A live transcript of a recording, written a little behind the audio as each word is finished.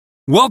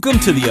Welcome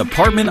to the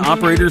Apartment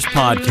Operators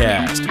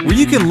Podcast, where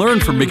you can learn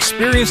from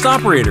experienced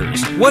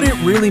operators what it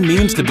really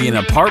means to be an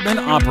apartment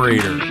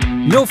operator.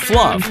 No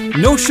fluff,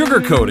 no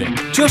sugarcoating,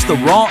 just the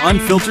raw,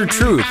 unfiltered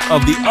truth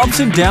of the ups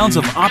and downs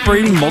of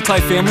operating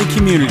multifamily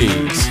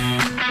communities.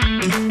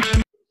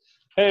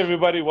 Hey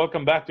everybody,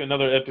 welcome back to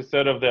another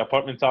episode of the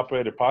Apartment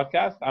Operator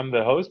Podcast. I'm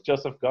the host,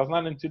 Joseph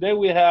Goslan, and today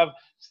we have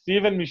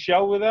Steve and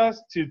Michelle with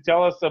us to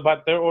tell us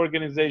about their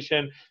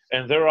organization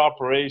and their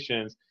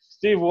operations.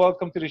 Steve,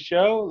 welcome to the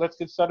show. Let's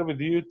get started with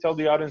you. Tell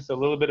the audience a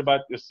little bit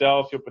about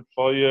yourself, your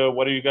portfolio,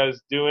 what are you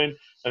guys doing,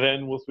 and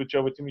then we'll switch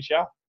over to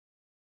Michelle.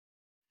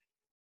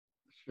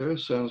 Sure,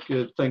 sounds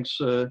good. Thanks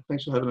for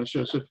having us,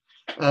 Joseph.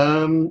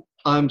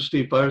 I'm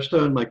Steve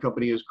Firestone. My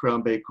company is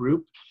Crown Bay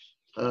Group.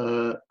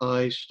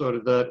 I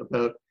started that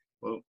about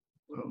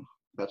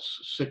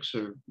 6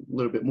 or a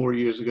little bit more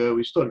years ago.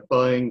 We started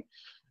buying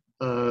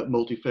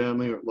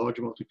multifamily or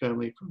larger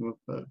multifamily from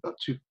about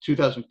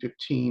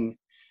 2015.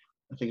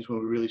 I think is when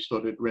we really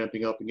started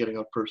ramping up and getting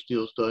our first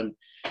deals done.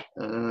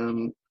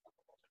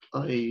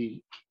 I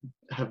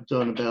have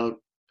done about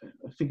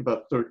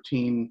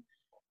 13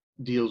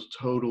 deals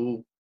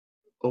total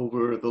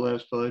over the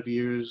last 5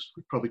 years.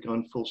 We've probably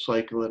gone full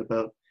cycle at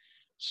about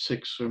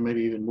 6 or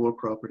maybe even more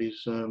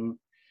properties.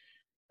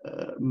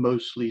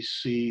 Mostly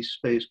C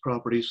space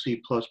properties,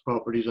 C plus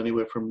properties,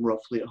 anywhere from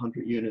roughly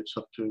 100 units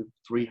up to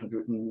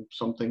 300 and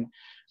something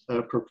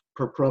per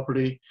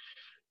property.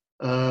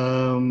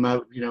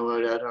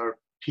 At our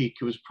peak,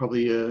 it was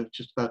probably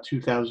just about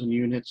 2,000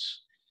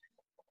 units,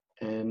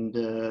 and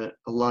a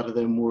lot of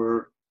them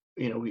were,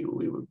 we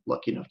were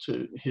lucky enough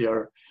to hit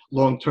our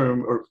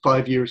long-term or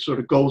 5-year sort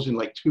of goals in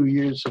like 2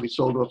 years. So we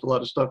sold off a lot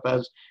of stuff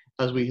as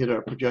we hit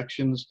our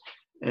projections.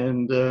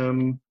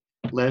 And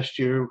last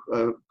year,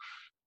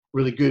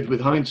 really good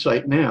with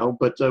hindsight now,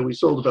 but we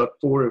sold about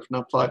 4, if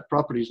not 5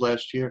 properties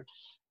last year.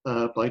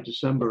 By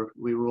December,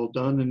 we were all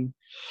done and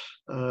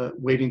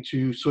waiting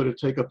to sort of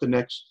take up the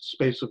next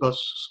space of us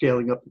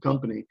scaling up the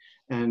company.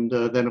 And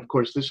then, of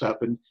course, this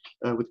happened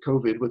with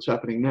COVID, what's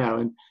happening now.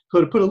 And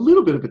sort of put a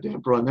little bit of a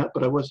damper on that,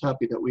 but I was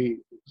happy that we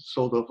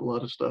sold off a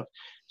lot of stuff.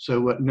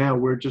 So now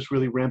we're just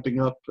really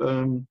ramping up,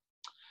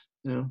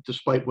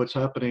 despite what's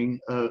happening,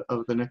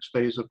 of the next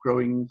phase of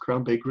growing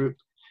Crown Bay Group.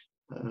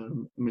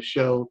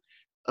 Michelle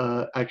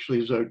actually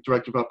is our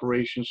director of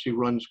operations. She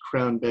runs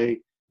Crown Bay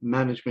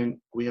Management.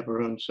 We have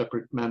our own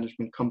separate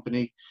management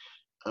company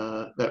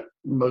that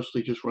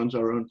mostly just runs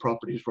our own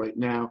properties right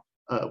now.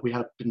 We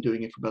have been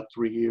doing it for about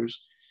 3 years.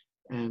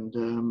 And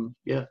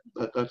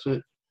that's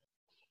it.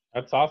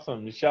 That's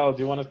awesome. Michelle,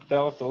 do you want to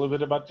tell us a little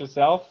bit about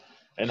yourself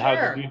and Sure.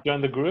 how did you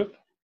join the group?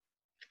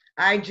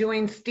 I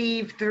joined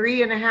Steve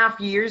 3.5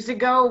 years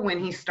ago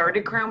when he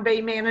started Crown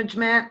Bay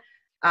Management.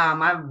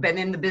 I've been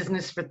in the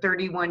business for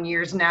 31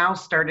 years now,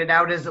 started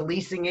out as a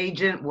leasing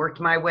agent, worked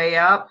my way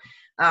up.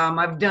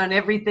 I've done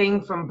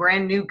everything from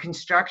brand new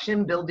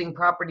construction, building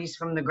properties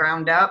from the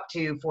ground up,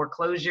 to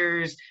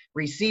foreclosures,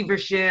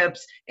 receiverships,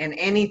 and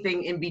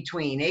anything in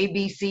between. A,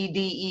 B, C,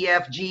 D, E,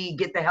 F, G,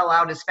 get the hell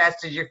out as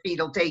fast as your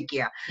feet will take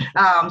you.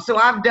 So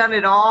I've done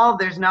it all.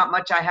 There's not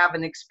much I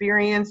haven't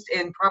experienced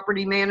in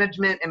property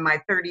management in my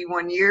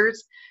 31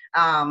 years.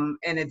 And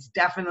it's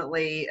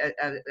definitely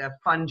a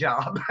fun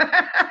job.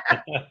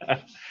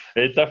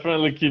 It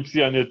definitely keeps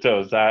you on your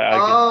toes.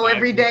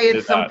 Every day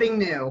it's something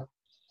new.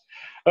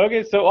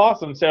 Okay, so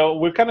awesome. So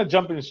we're kind of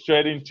jumping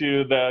straight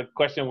into the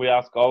question we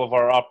ask all of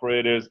our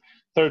operators,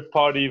 third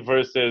party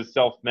versus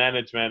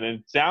self-management.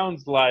 And it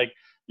sounds like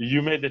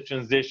you made the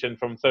transition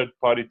from third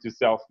party to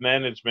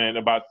self-management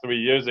about 3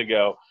 years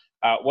ago.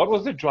 What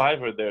was the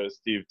driver there,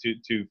 Steve,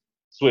 to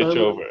switch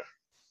over?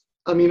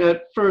 I mean,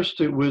 at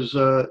first it was,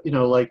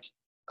 like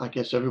I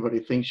guess everybody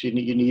thinks you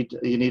need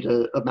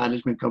a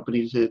management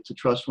company to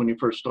trust when you're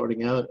first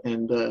starting out.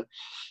 And,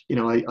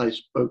 I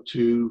spoke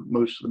to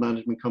most of the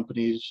management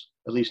companies,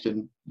 at least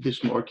in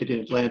this market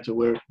in Atlanta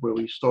where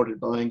we started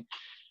buying,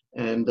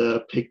 and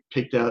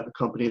picked out a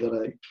company that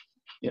I,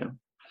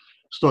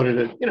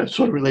 started a,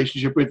 sort of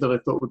relationship with that I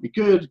thought would be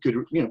good,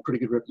 pretty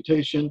good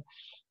reputation.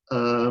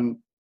 It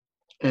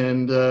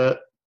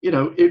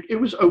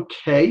was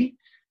okay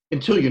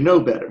until you know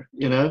better.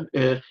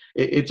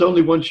 It's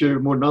only once you're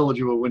more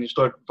knowledgeable when you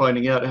start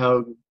finding out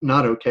how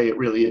not okay it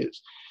really is.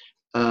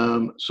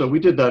 So we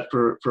did that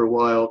for a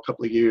while, a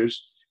couple of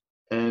years,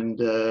 and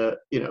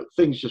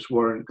things just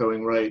weren't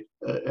going right.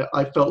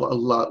 I felt a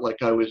lot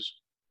like I was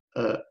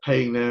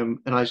paying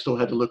them, and I still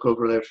had to look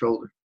over their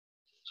shoulder.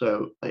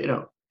 So I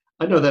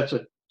know that's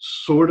a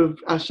sort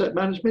of asset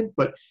management,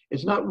 but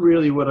it's not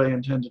really what I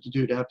intended to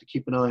do. To have to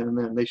keep an eye on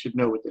them, they should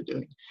know what they're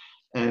doing.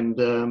 And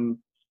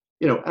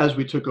as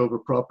we took over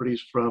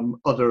properties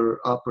from other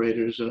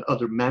operators and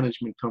other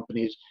management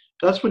companies,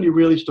 that's when you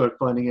really start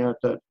finding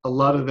out that a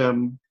lot of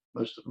them,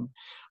 most of them,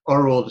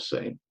 are all the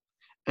same.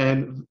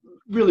 And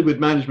really with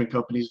management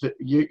companies, that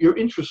your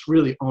interests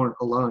really aren't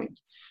aligned.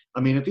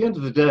 I mean, at the end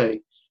of the day,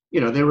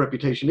 their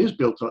reputation is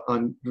built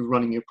on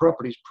running your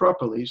properties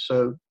properly.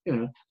 So,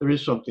 there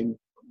is something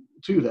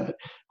to that.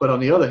 But on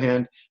the other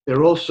hand,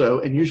 they're also,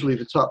 and usually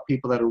the top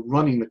people that are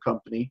running the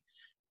company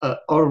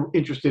are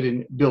interested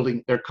in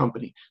building their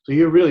company. So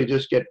you really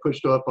just get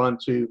pushed up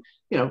onto,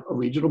 a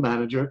regional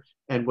manager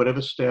and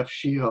whatever staff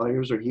she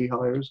hires or he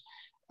hires.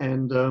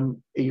 And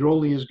you're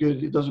only as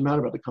good, it doesn't matter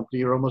about the company,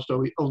 you're almost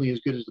only as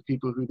good as the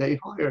people who they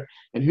hire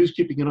and who's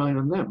keeping an eye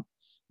on them.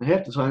 And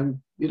half the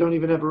time, you don't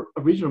even have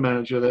a regional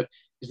manager that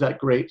is that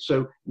great.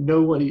 So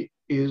nobody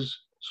is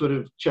sort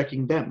of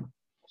checking them.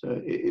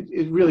 So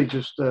it really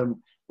just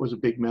was a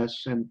big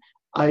mess. And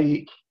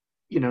I,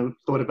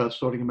 thought about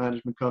starting a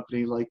management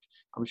company like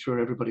I'm sure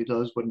everybody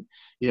does. When,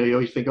 you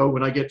always think, oh,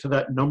 when I get to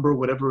that number,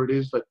 whatever it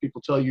is that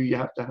people tell you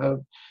have to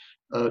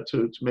have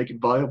to make it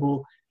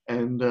viable.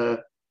 And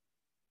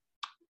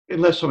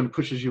unless someone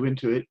pushes you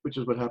into it, which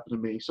is what happened to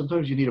me.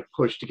 Sometimes you need a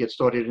push to get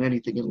started in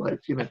anything in life,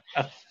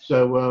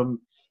 So,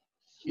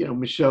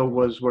 Michelle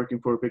was working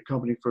for a big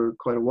company for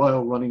quite a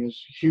while, running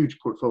this huge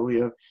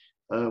portfolio,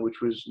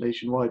 which was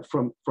nationwide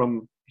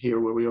from here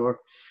where we are.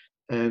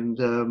 And,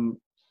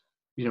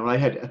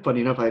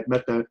 funny enough, I had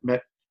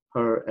met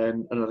her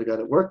and another guy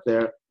that worked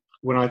there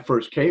when I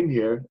first came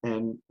here,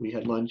 and we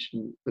had lunch,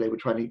 and they were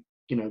trying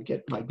to,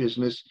 get my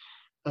business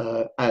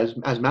as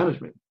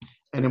management.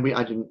 And then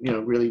I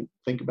didn't, really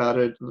think about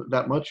it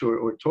that much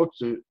or talk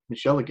to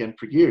Michelle again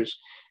for years.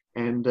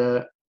 And,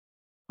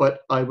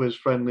 but I was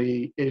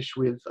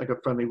I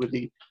got friendly with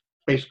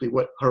basically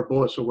what her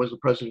boss, or was the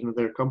president of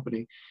their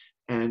company,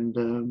 and,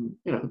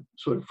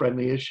 sort of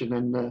friendly-ish. And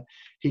then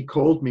he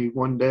called me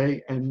one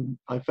day, and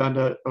I found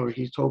out, or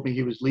he told me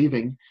he was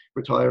leaving,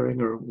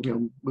 retiring, or,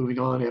 moving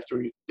on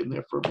after he'd been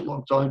there for a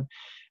long time.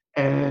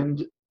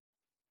 And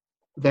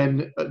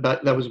then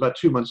that was about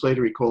 2 months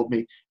later, he called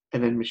me.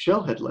 And then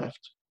Michelle had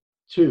left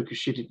too, because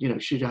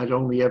she had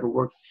only ever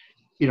worked,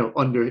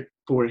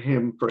 for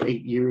him for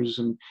 8 years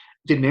and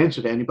didn't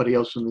answer to anybody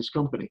else in this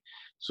company.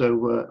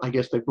 So I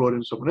guess they brought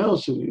in someone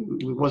else who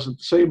wasn't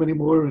the same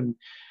anymore, and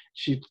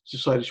she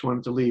decided she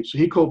wanted to leave. So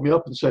he called me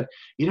up and said,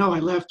 I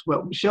left.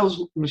 Well,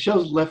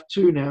 Michelle's left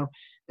too now.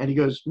 And he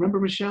goes, remember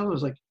Michelle? I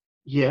was like,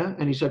 yeah.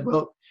 And he said,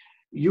 well,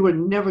 you are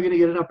never going to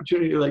get an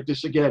opportunity like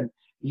this again.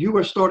 You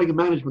are starting a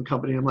management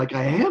company. I'm like,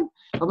 I am?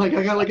 I'm like,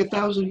 I got like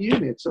 1,000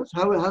 units. That's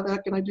how the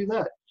heck can I do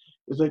that?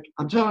 It's like,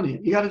 I'm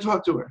telling you got to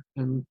talk to her.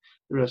 And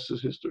the rest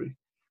is history.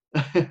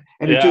 And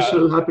it just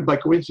so happened by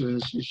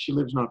coincidence. She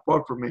lives not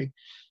far from me.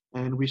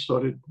 And we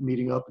started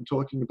meeting up and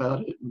talking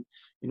about it,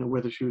 and,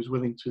 whether she was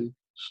willing to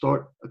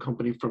start a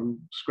company from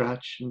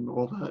scratch and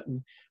all that.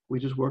 And we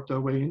just worked our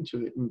way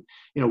into it.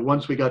 And,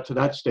 once we got to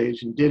that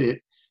stage and did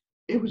it,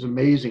 it was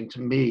amazing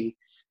to me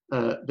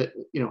that,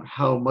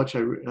 how much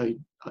I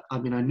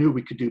knew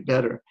we could do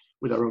better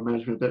with our own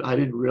management, but I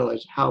didn't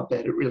realize how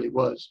bad it really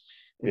was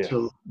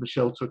until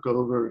Michelle took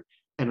over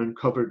and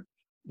uncovered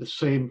the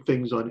same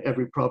things on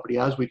every property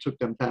as we took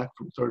them back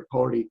from third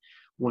party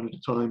one at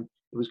a time.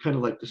 It was kind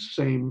of like the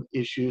same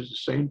issues,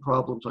 the same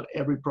problems on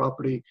every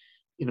property,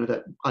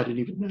 that I didn't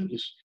even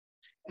notice.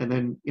 And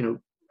then,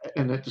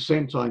 and at the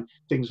same time,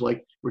 things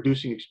like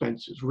reducing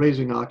expenses,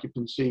 raising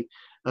occupancy,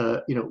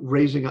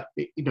 raising,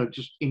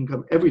 just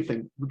income,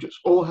 everything would just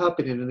all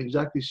happen in an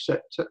exactly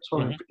set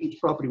time. For each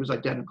property was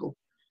identical.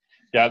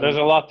 Yeah, there's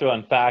a lot to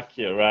unpack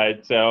here,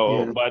 right?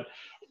 So, but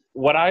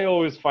what I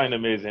always find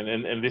amazing,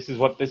 and this is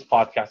what this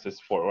podcast is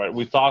for, right?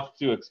 We talk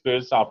to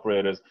experienced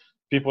operators,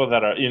 people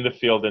that are in the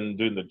field and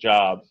doing the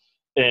job,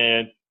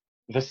 and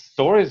the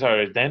stories are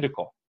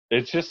identical.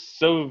 It's just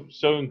so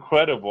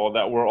incredible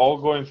that we're all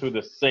going through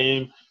the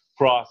same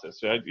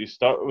process, right? You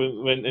start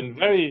when in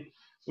very,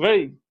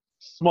 very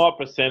small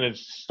percentage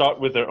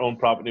start with their own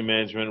property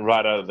management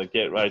right out of the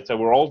gate, right? So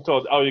we're all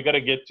told, oh, you got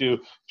to get to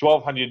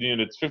 1,200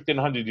 units,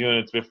 1,500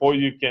 units before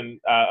you can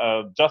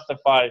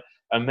justify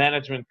a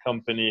management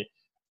company.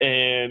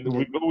 And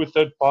we go with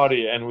third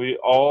party, and we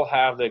all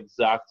have the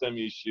exact same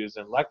issues.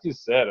 And like you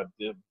said, at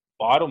the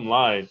bottom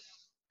line,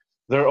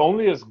 they're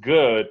only as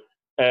good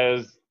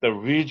as the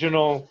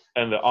regional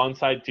and the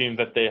on-site team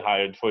that they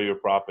hired for your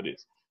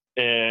properties.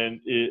 And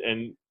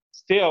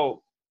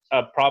still,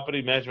 a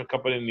property management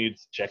company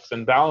needs checks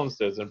and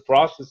balances and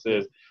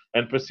processes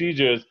and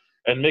procedures,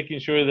 and making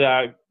sure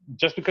that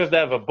just because they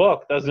have a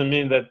book doesn't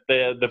mean that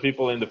the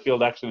people in the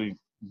field actually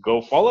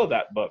go follow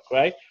that book,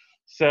 right?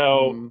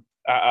 So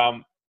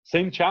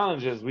same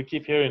challenges we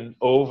keep hearing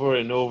over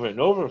and over and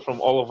over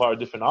from all of our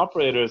different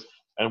operators,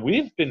 and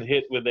we've been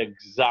hit with the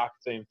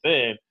exact same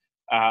thing.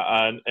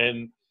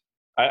 And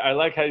I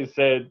like how you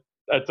said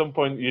at some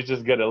point you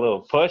just get a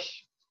little push,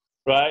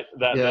 right?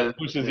 That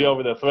pushes you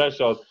over the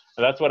threshold.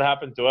 And that's what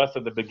happened to us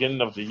at the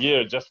beginning of the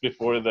year, just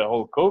before the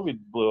whole COVID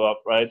blew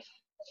up, right?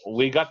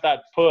 We got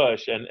that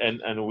push,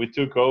 and we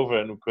took over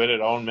and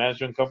created our own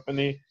management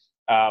company.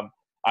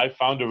 I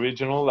found a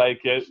regional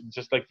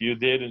just like you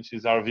did, and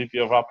she's our VP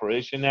of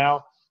operation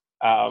now.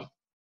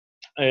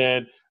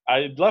 And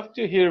I'd love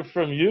to hear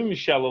from you,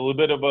 Michelle, a little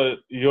bit about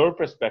your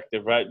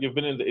perspective, right? You've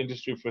been in the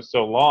industry for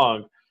so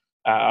long.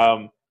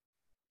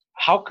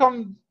 How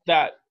come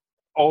that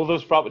all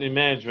those property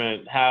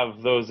management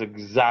have those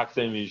exact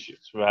same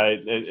issues, right?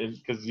 And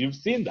because you've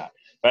seen that.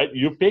 right?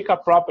 You pick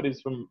up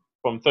properties from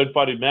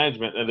third-party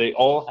management, and they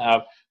all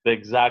have the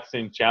exact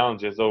same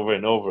challenges over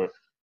and over.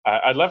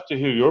 I'd love to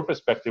hear your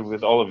perspective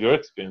with all of your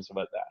experience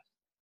about that.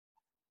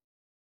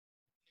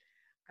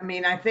 I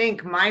mean, I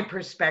think my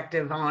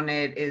perspective on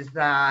it is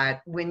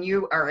that when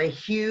you are a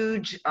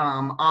huge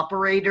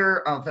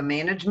operator of a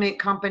management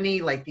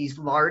company, like these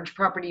large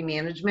property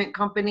management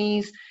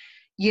companies,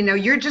 you know,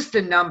 you're just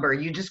a number.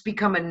 You just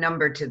become a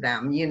number to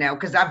them, you know,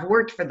 because I've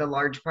worked for the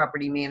large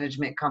property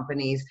management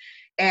companies.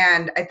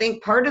 And I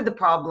think part of the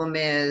problem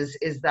is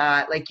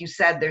that, like you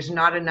said, there's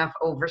not enough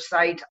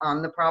oversight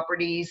on the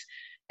properties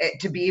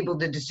to be able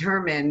to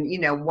determine, you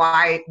know,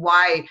 why,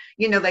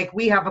 you know, like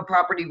we have a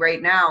property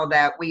right now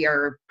that we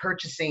are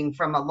purchasing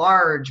from a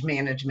large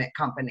management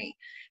company,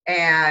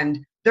 and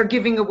they're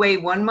giving away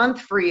 1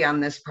 month free on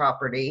this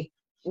property,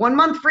 1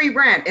 month free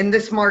rent in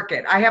this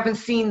market. I haven't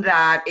seen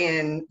that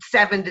in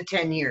 7 to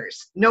 10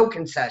 years, no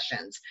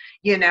concessions,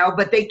 you know,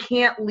 but they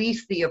can't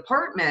lease the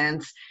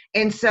apartments.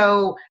 And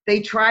so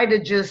they try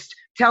to just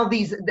tell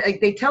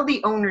they tell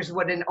the owners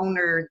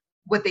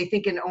what they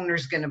think an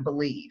owner's going to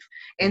believe.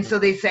 And so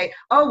they say,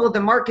 oh, well, the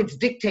market's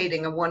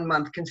dictating a 1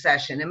 month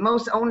concession. And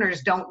most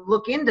owners don't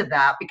look into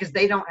that because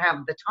they don't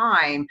have the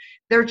time.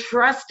 They're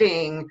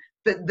trusting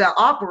the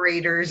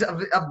operators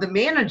of the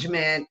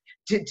management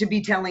to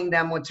be telling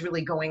them what's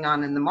really going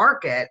on in the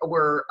market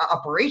or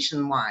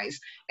operation wise.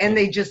 And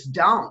they just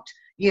don't.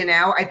 You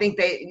know, I think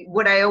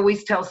what I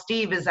always tell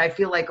Steve is I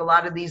feel like a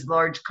lot of these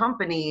large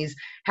companies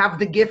have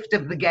the gift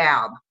of the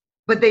gab,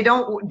 but they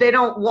don't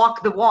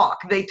walk the walk.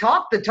 They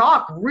talk the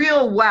talk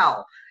real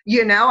well.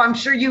 You know, I'm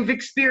sure you've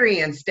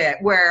experienced it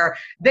where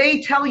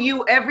they tell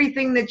you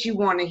everything that you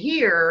want to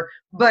hear,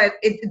 but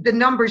the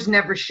numbers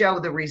never show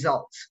the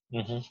results.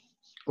 Mm-hmm.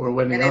 Or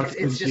when the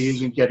occupancy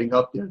isn't getting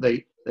up there,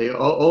 they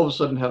all of a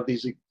sudden have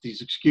these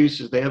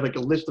excuses. They have like a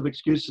list of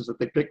excuses that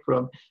they pick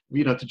from,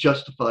 you know, to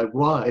justify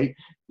why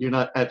you're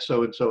not at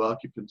so-and-so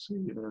occupancy.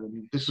 You know, I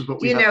mean, this is what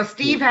we have.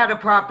 Steve had a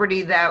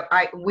property that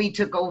we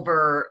took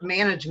over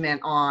management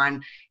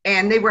on,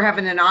 and they were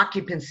having an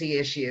occupancy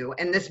issue.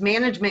 And this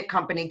management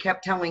company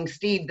kept telling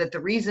Steve that the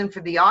reason for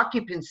the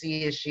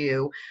occupancy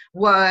issue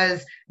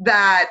was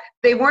that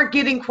they weren't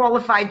getting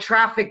qualified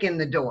traffic in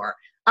the door.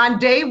 On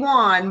day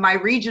one, my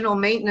regional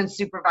maintenance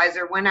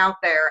supervisor went out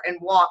there and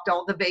walked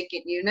all the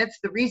vacant units.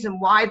 The reason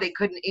why they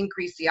couldn't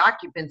increase the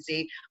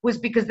occupancy was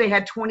because they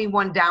had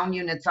 21 down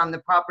units on the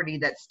property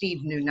that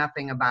Steve knew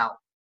nothing about.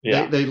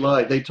 Yeah. They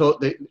lied.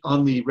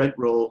 On the rent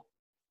roll,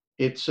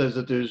 it says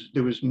that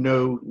there was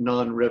no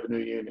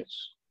non-revenue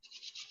units.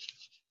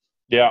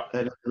 Yeah.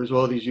 And there was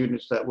all these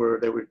units they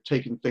were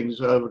taking things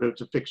over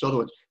to fix other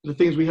ones. The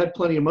things, we had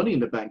plenty of money in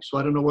the bank, so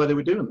I don't know why they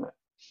were doing that.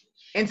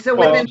 And so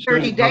within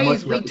 30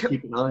 days,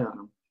 keep an eye on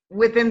them.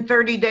 Within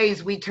 30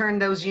 days, we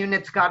turned those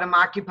units, got them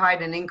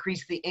occupied, and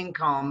increased the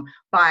income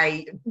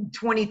by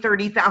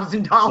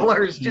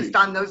 $20,000 just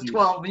on those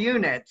 12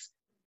 units.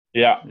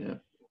 Yeah.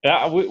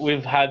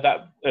 We've had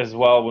that as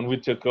well. When we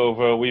took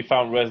over, we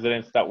found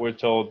residents that were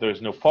told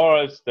there's no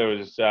parts.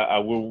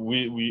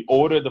 We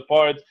ordered the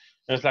parts,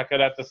 and it's like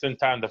at the same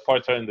time the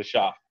parts are in the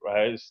shop,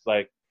 right? It's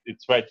like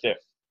it's right there.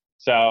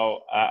 So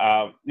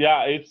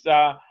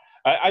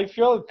I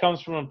feel it comes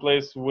from a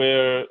place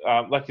where,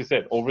 like you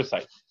said,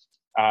 oversight.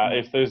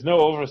 If there's no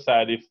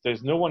oversight, if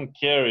there's no one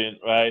caring,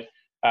 right?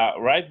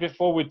 Right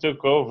before we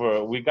took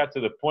over, we got to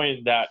the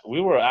point that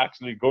we were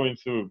actually going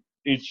through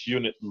each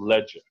unit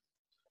ledger.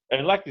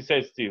 And like you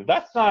said, Steve,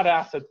 that's not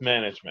asset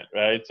management,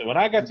 right? So when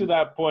I got to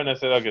that point, I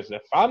said, okay, so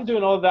if I'm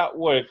doing all that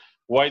work,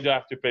 why do I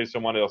have to pay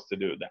someone else to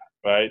do that,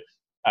 right?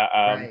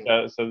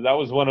 So that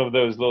was one of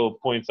those little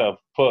points of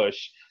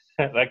push,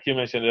 like you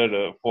mentioned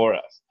earlier, for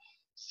us.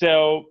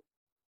 So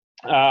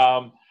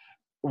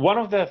one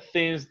of the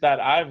things that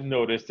I've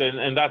noticed,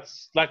 and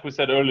that's like we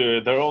said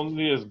earlier, they're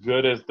only as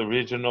good as the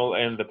regional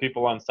and the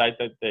people on site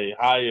that they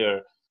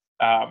hire.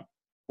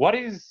 What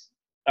is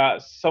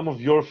some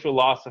of your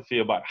philosophy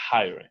about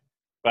hiring,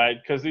 right?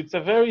 Because it's a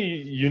very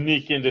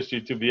unique industry,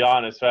 to be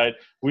honest, right?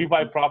 We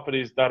buy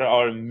properties that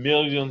are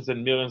millions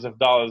and millions of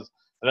dollars,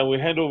 and then we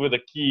hand over the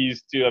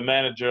keys to a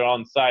manager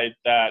on site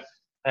that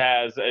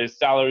has a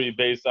salary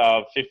base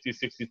of $50,000,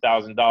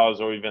 $60,000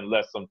 or even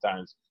less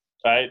sometimes,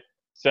 right?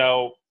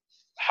 So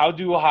how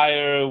do you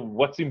hire?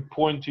 What's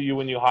important to you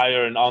when you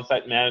hire an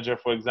on-site manager,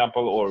 for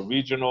example, or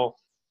regional?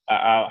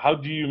 How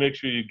do you make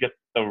sure you get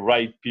the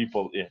right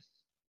people in?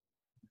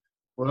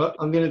 Well,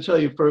 I'm going to tell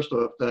you first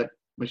off that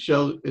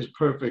Michelle is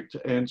perfect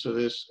to answer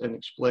this and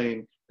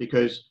explain,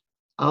 because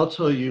I'll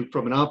tell you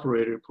from an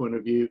operator point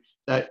of view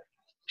that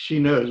she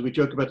knows. We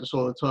joke about this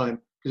all the time,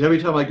 because every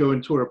time I go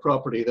and tour a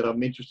property that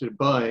I'm interested in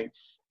buying,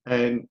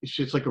 and it's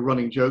just like a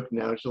running joke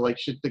now. She's like,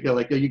 they go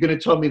like, are you going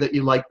to tell me that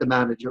you like the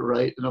manager,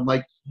 right? And I'm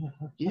like,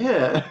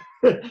 yeah,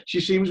 she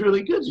seems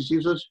really good. She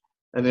seems,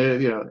 and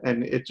then, you know,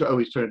 and it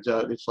always turns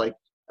out it's like,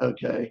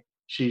 okay,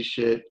 she's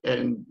shit.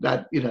 And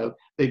that, you know,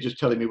 they just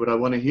telling me what I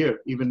want to hear,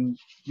 even,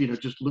 you know,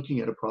 just looking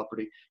at a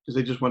property, because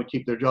they just want to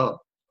keep their job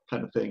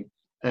kind of thing.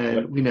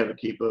 And we never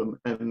keep them.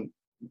 And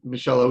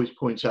Michelle always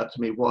points out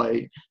to me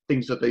why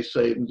things that they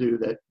say and do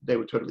that they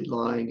were totally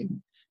lying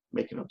and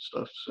making up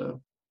stuff.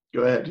 So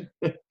go ahead.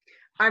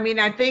 I mean,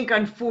 I think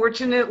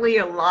unfortunately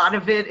a lot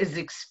of it is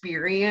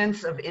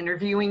experience of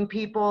interviewing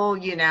people.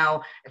 You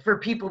know, for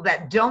people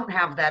that don't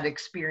have that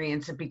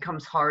experience, it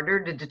becomes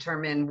harder to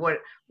determine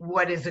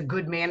what is a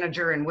good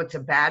manager and what's a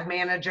bad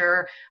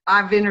manager.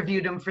 I've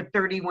interviewed them for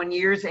 31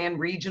 years and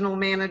regional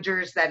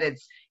managers that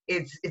it's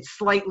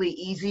slightly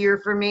easier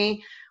for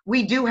me.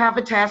 We do have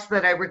a test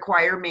that I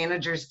require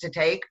managers to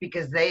take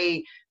because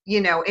they, you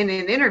know, in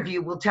an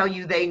interview will tell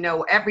you they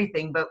know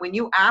everything. But when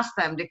you ask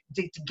them to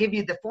give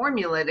you the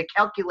formula to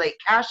calculate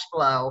cash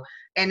flow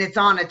and it's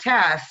on a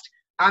test,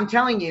 I'm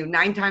telling you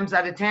 9 times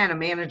out of 10, a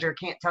manager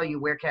can't tell you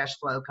where cash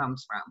flow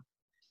comes from.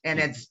 And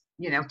it's,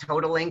 you know,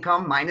 total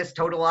income minus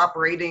total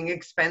operating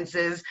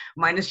expenses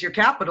minus your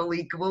capital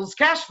equals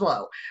cash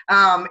flow.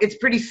 It's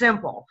pretty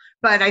simple.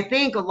 But I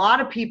think a lot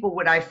of people,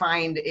 what I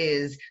find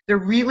is they're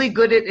really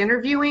good at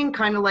interviewing,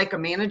 kind of like a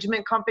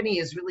management company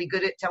is really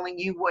good at telling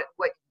you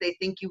what they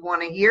think you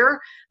want to hear.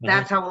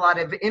 That's how a lot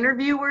of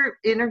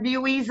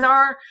interviewees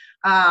are.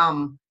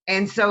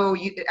 And so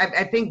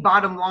I think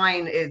bottom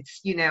line,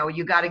 it's, you know,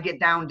 you got to get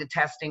down to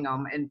testing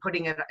them and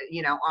putting it,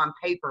 you know, on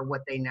paper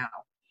what they know.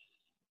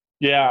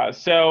 Yeah.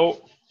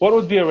 So what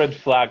would be a red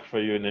flag for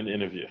you in an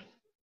interview?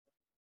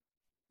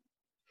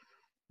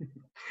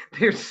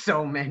 There's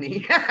so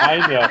many.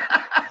 I know.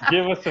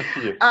 Give us a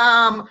few.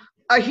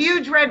 A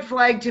huge red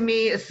flag to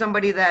me is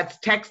somebody that's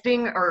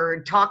texting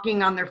or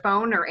talking on their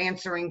phone or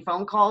answering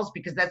phone calls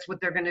because that's what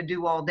they're going to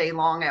do all day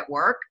long at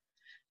work.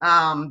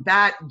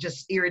 That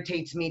just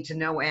irritates me to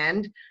no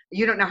end.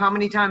 You don't know how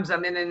many times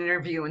I'm in an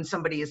interview and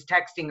somebody is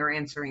texting or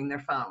answering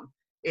their phone.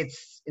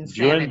 It's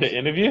insanity. During the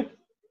interview?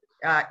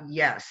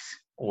 Yes.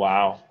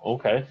 Wow.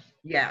 Okay.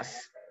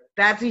 Yes.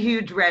 That's a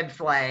huge red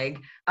flag.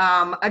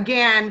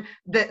 Again,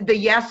 the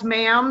yes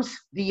ma'ams,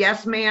 the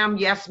yes ma'am,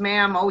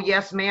 oh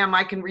yes ma'am,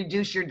 I can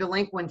reduce your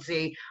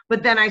delinquency.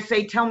 But then I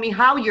say, tell me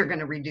how you're going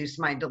to reduce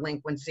my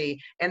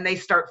delinquency. And they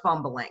start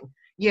fumbling.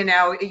 You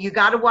know, you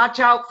got to watch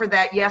out for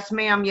that yes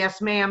ma'am,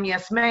 yes ma'am,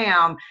 yes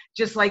ma'am.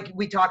 Just like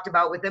we talked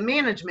about with a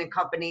management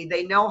company,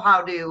 they know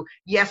how to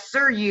yes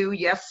sir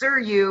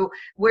you,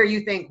 where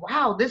you think,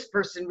 wow, this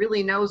person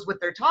really knows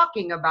what they're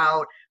talking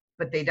about,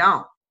 but they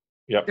don't.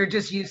 Yep. They're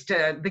just used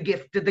to the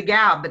gift of the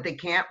gab, but they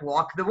can't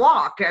walk the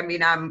walk. I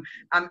mean, I'm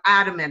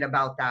adamant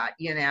about that,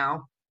 you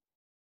know.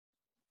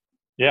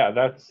 Yeah,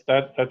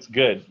 that's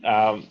good.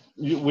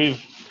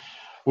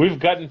 We've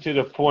gotten to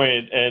the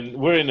point, and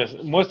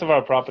most of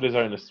our properties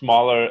are in a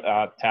smaller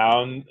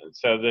town,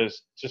 so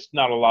there's just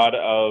not a lot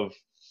of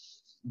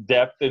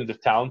depth in the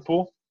talent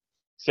pool.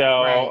 So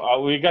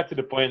Right. We got to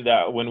the point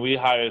that when we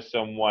hire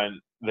someone,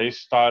 they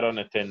start on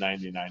a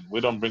 1099. We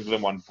don't bring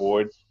them on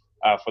board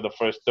for the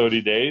first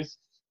 30 days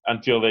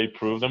until they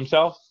prove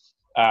themselves,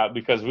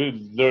 because we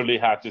literally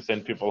have to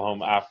send people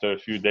home after a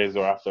few days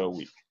or after a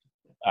week.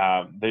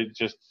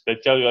 They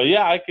tell you,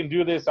 yeah, I can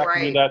do this, I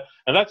can do that,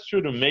 and that's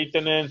true to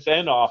maintenance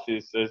and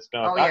office. It's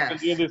kind of I can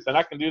do this and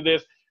I can do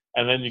this,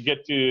 and then you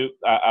get to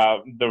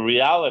the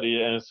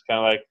reality, and it's kind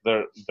of like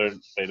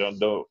they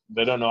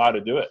don't know how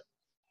to do it.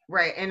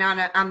 Right, and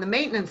on the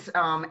maintenance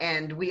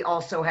end, we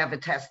also have a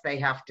test they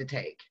have to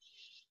take.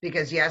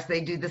 Because yes,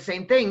 they do the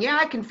same thing. Yeah,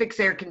 I can fix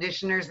air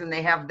conditioners and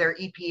they have their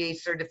EPA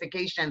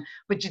certification,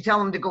 but you tell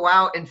them to go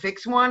out and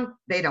fix one,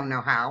 they don't know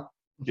how.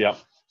 Yeah.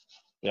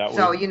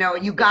 So, you know,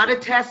 you got to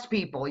test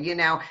people, you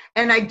know,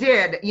 and I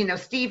did, you know,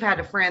 Steve had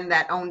a friend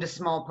that owned a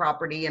small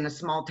property in a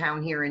small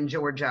town here in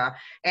Georgia,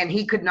 and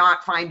he could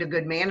not find a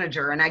good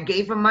manager. And I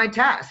gave him my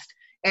test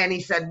and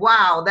he said,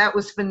 wow, that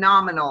was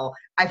phenomenal.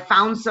 I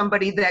found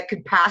somebody that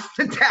could pass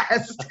the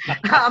test.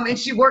 And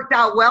she worked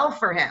out well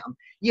for him.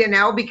 You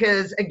know,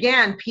 because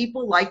again,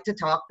 people like to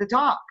talk the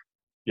talk.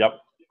 Yep,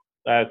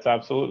 that's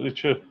absolutely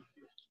true.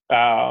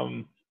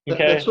 Okay.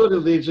 That sort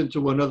of leads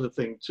into one other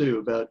thing too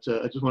about,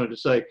 I just wanted to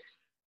say,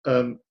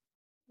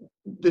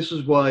 this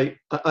is why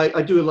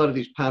I do a lot of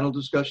these panel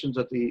discussions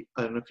at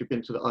I don't know if you've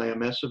been to the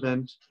IMS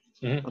event.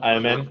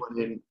 IMN?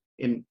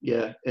 In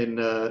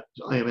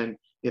IMN,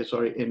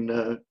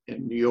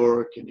 in New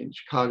York and in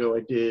Chicago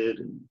I did,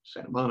 and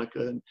Santa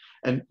Monica.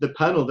 And the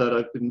panel that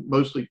I've been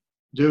mostly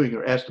doing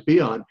or asked to be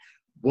on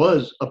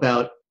was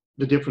about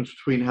the difference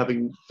between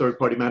having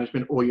third-party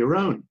management or your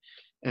own,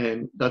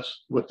 and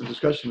that's what the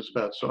discussion is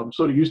about. So I'm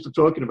sort of used to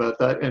talking about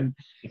that, and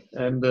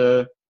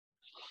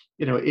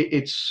you know,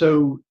 it's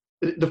so.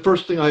 The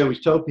first thing I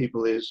always tell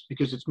people is,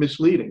 because it's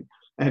misleading,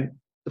 and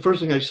the first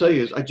thing I say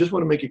is, I just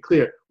want to make it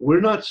clear, we're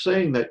not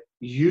saying that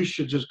you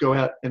should just go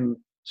out and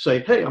say,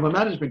 hey, I'm a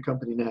management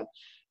company now.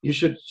 You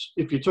should,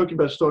 if you're talking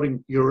about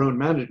starting your own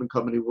management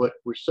company, what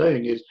we're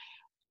saying is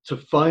to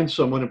find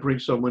someone and bring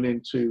someone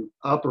in to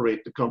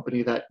operate the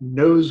company that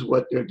knows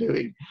what they're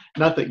doing,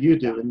 not that you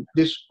do. And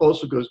this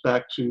also goes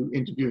back to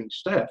interviewing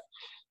staff.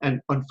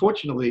 And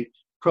unfortunately,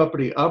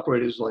 property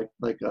operators like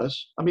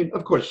us, I mean,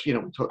 of course, you know,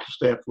 we talk to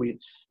staff,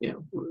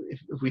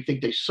 if we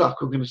think they suck,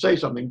 we're going to say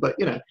something, but,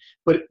 you know,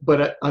 but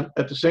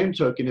at the same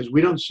token is we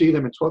don't see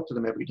them and talk to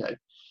them every day.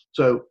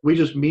 So we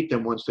just meet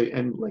them once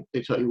and like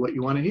they tell you what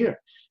you want to hear.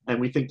 And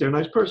we think they're a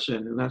nice person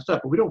and that's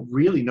that. But we don't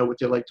really know what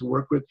they like to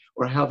work with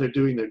or how they're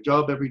doing their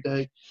job every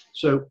day.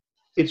 So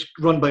it's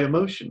run by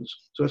emotions.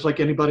 So it's like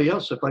anybody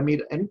else. If I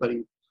meet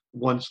anybody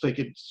once, they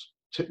could,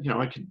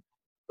 I can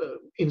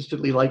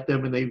instantly like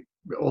them and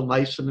they're all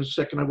nice. And the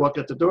second I walk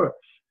out the door,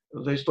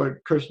 they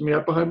start cursing me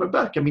out behind my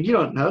back. I mean, you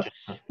don't know.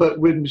 But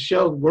when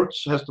Michelle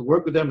has to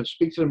work with them and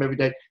speak to them every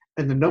day,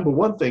 and the number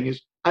one thing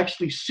is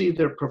actually see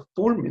their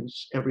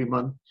performance every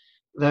month.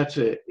 That's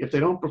it. If they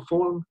don't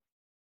perform,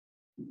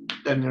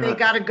 then they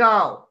got to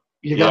go.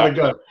 You got to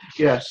go.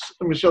 Yes.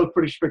 Michelle's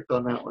pretty strict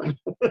on that one.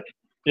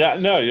 Yeah,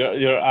 no,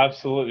 you're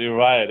absolutely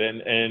right.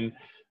 And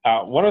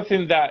one of the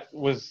things that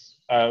was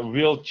a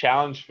real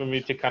challenge for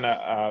me to kind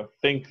of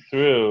think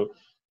through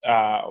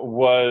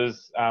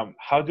was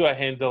how do I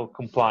handle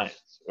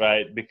compliance,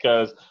 right?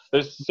 Because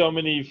there's so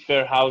many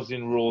fair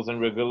housing rules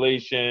and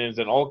regulations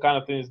and all kind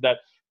of things that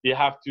you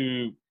have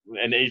to,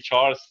 and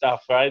HR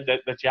stuff, right,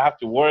 that you have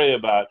to worry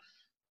about.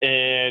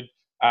 And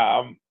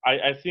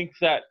I think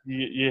that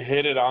you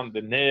hit it on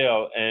the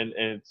nail, and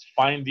it's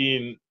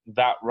finding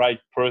that right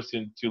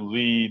person to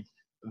lead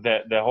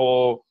the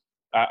whole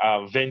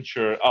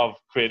venture of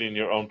creating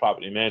your own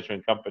property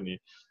management company.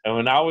 And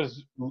when I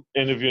was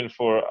interviewing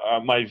for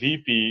my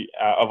VP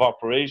of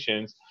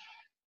operations,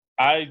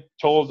 I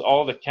told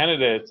all the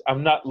candidates,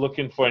 I'm not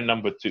looking for a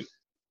number two.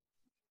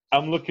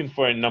 I'm looking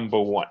for a number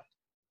one,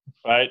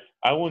 right?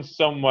 I want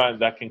someone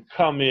that can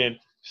come in,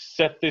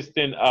 set this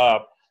thing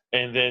up,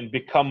 and then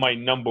become my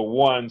number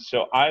one,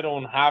 so I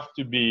don't have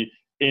to be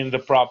in the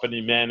property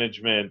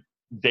management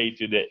day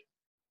to day.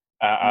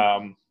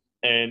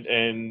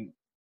 And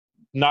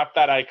not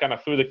that I kind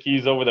of threw the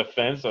keys over the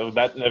fence, so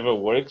that never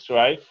works,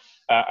 right?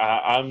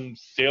 I'm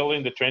still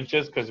in the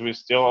trenches because we're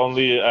still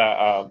only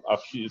a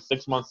few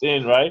 6 months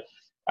in, right?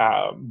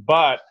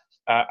 But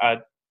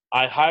I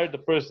hired the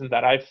person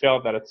that I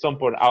felt that at some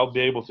point I'll be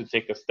able to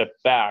take a step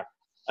back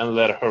and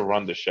let her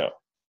run the show.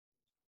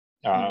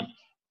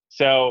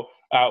 So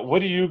what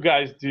do you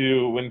guys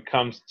do when it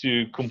comes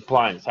to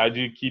compliance? How do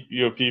you keep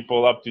your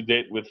people up to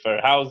date with fair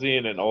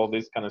housing and all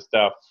this kind of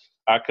stuff?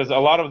 Because a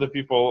lot of the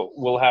people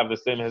will have the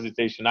same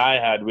hesitation I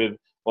had with,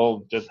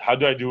 well, just how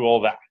do I do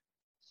all that?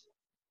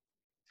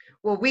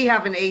 Well, we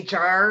have an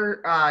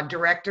HR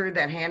director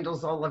that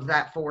handles all of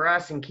that for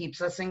us and keeps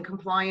us in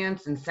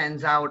compliance and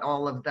sends out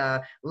all of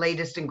the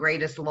latest and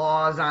greatest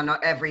laws on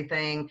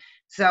everything.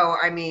 So,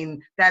 I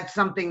mean, that's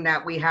something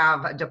that we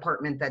have a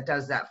department that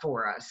does that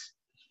for us.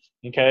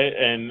 Okay,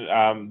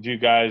 and do you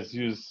guys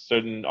use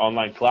certain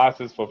online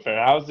classes for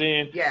fair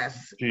housing?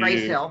 Yes,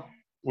 Grace Hill.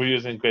 We're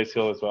using Grace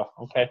Hill as well.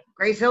 Okay.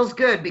 Grace Hill's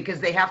good because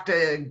they have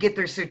to get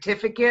their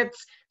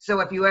certificates. So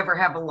if you ever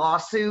have a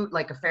lawsuit,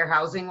 like a fair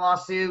housing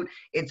lawsuit,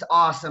 it's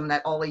awesome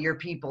that all of your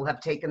people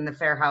have taken the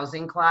fair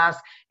housing class.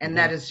 And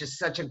that is just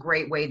such a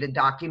great way to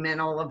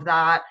document all of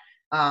that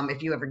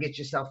if you ever get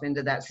yourself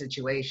into that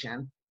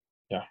situation.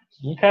 Yeah.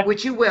 Okay.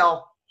 Which you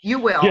will. You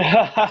will.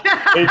 Yeah.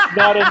 It's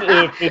not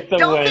an if, it's a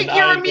Don't when. think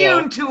you're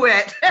immune to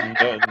it.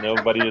 No,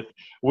 nobody is.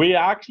 We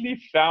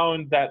actually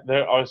found that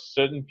there are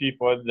certain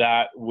people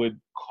that would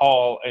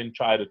call and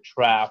try to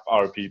trap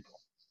our people.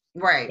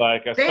 Right.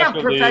 Like they have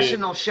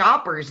professional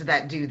shoppers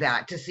that do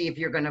that to see if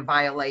you're going to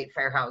violate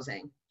fair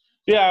housing.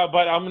 Yeah,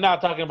 but I'm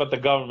not talking about the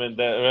government.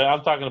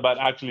 I'm talking about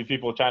actually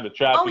people trying to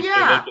trap you so they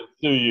can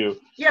sue you.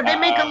 Yeah, they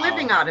make a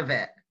living out of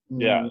it.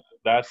 Yeah.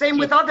 That's same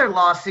with other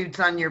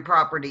lawsuits on your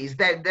properties.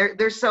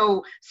 They're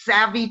so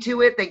savvy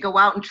to it. They go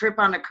out and trip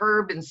on a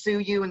curb and sue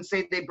you and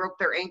say they broke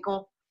their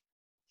ankle.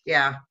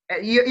 Yeah,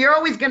 you're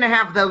always going to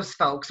have those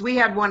folks. We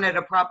had one at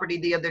a property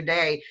the other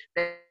day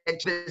that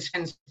just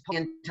pulled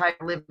the entire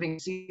living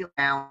seal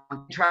down,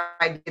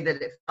 tried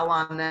that it fell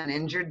on them and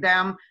injured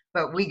them.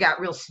 But we got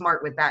real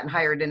smart with that and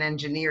hired an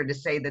engineer to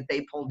say that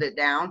they pulled it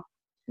down.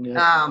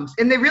 Yeah.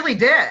 And they really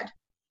did.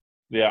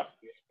 Yeah.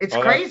 It's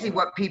crazy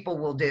what people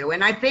will do.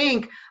 And I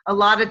think a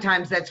lot of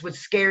times that's what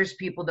scares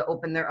people to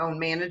open their own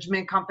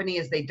management company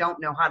is they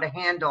don't know how to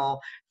handle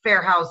fair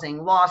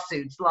housing,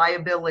 lawsuits,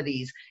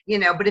 liabilities,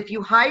 but if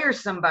you hire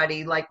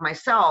somebody like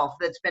myself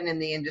that's been in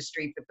the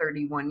industry for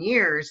 31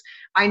 years,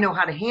 I know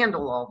how to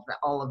handle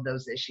all of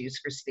those issues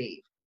for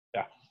Steve.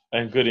 Yeah,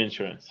 and good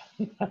insurance.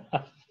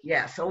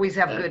 Yes, always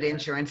have good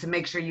insurance and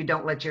make sure you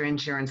don't let your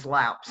insurance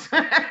lapse.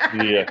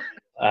 Yeah,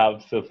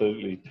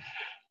 absolutely.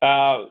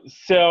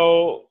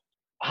 So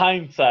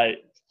hindsight,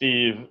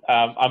 Steve,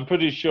 I'm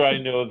pretty sure I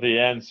know the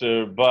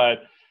answer,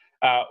 but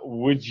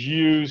would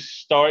you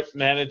start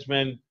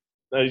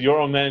your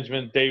own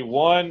management day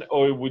one,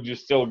 or would you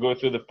still go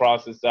through the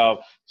process of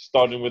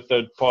starting with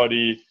third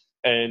party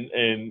and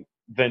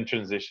then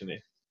transitioning?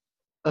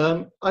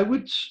 I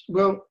would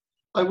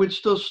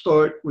still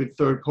start with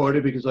third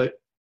party because I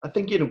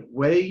think in a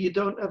way you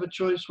don't have a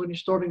choice when you're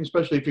starting,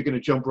 especially if you're going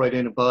to jump right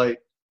in and buy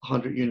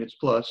 100 units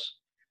plus.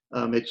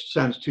 It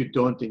sounds too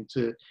daunting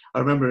I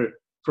remember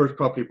first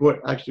property bought,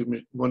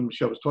 actually one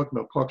Michelle was talking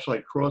about,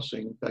 Parkside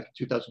Crossing back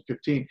in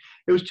 2015.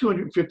 It was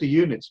 250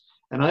 units.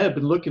 And I had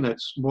been looking at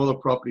smaller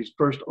properties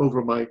first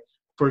over my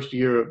first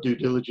year of due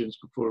diligence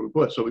before we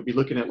bought. So we'd be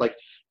looking at like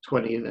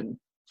 20 and then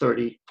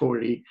 30,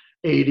 40,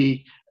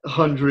 80,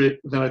 100.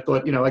 Then I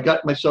thought, I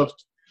got myself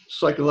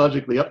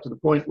psychologically up to the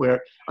point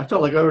where I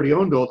felt like I already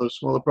owned all those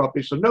smaller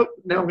properties. So nope,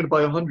 now I'm going to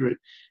buy 100.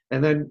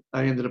 And then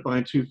I ended up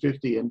buying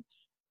 250. And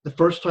the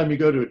first time you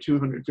go to a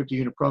 250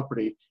 unit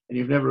property and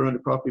you've never owned a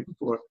property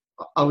before,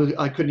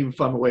 I couldn't even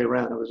find my way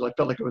around. I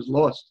felt like I was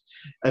lost.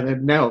 And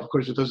then now, of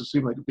course, it doesn't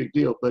seem like a big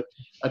deal, but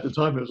at the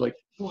time it was like,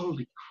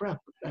 holy crap,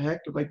 what the heck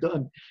have I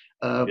done?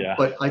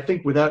 But I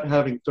think without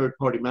having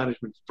third-party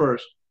management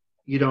first,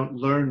 you don't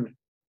learn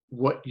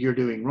what you're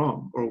doing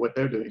wrong or what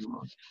they're doing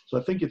wrong. So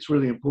I think it's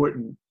really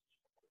important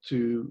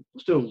to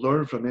still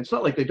learn from it. It's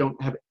not like they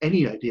don't have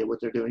any idea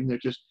what they're doing. They're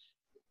just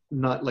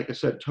not, like I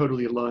said,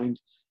 totally aligned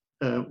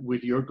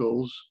with your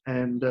goals.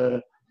 And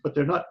but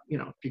they're not,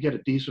 if you get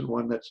a decent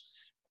one that's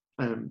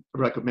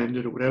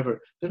recommended or whatever,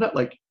 they're not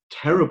like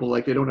terrible,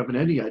 like they don't have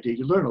any idea.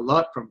 You learn a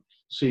lot from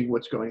seeing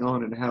what's going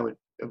on and how it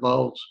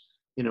evolves,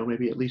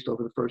 maybe at least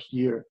over the first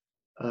year.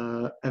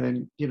 And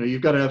then,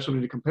 you've got to have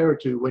something to compare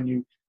it to when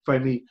you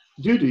finally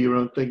do your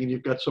own thing and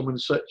you've got someone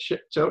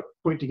out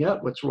pointing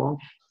out what's wrong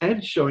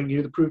and showing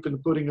you the proof in the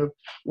pudding of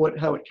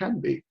how it can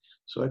be.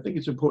 So I think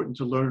it's important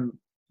to learn,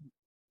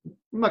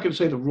 I'm not going to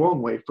say the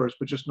wrong way first,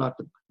 but just not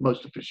the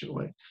most efficient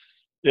way.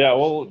 Yeah,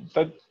 well,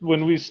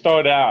 when we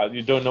start out,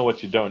 you don't know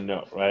what you don't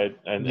know, right?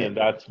 And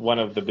that's one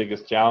of the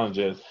biggest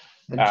challenges.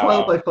 And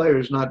trial by fire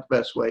is not the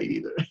best way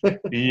either.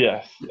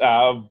 Yes,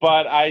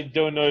 but I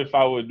don't know if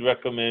I would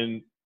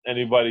recommend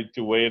anybody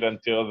to wait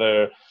until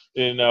they're,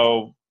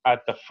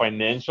 at the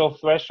financial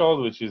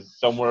threshold, which is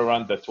somewhere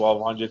around the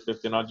 1,200,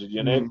 1,500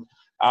 units.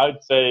 I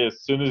would say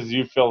as soon as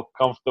you feel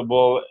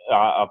comfortable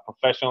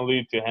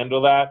professionally to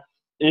handle that,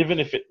 even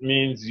if it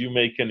means you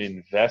make an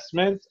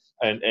investment,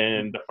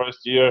 and the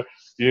first year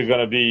you're going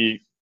to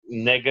be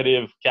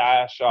negative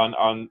cash on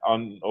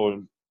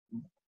or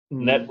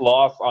net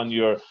loss on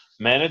your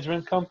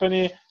management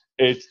company,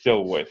 it's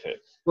still worth it.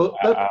 Well,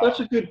 that's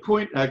a good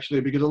point,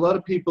 actually, because a lot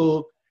of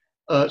people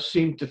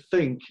seem to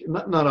think,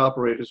 not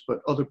operators, but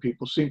other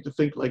people seem to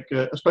think like,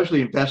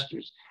 especially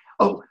investors,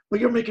 oh,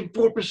 well, you're making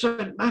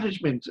 4%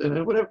 management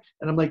and whatever.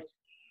 And I'm like,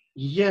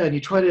 yeah, and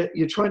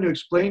you're trying to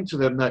explain to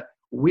them that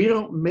we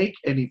don't make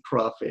any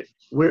profit.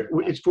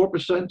 It's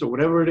 4% or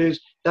whatever it is.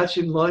 That's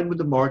in line with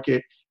the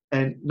market.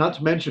 And not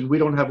to mention, we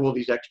don't have all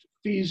these extra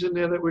fees in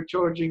there that we're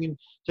charging and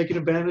taking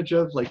advantage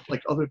of, like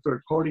other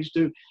third parties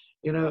do.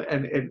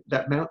 And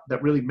that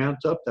really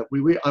mount up. That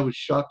I was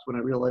shocked when I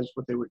realized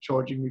what they were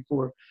charging me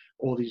for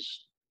all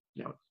these,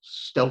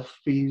 stealth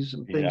fees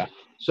and things. Yeah.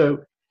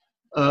 So,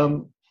 I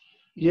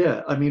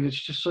mean, it's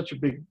just such a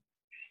big.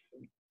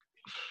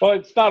 Well,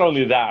 it's not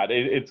only that.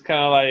 It's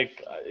kind of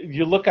like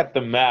you look at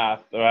the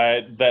math,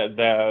 right?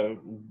 The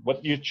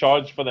what you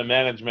charge for the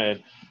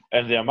management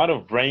and the amount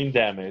of brain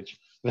damage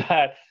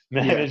that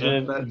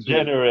management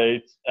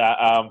generates.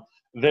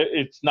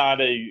 It's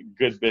not a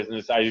good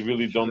business. I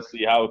really don't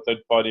see how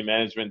third-party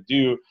management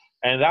do.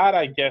 And that,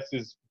 I guess,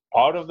 is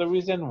part of the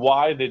reason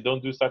why they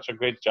don't do such a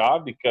great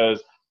job,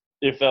 because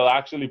if they'll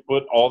actually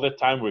put all the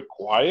time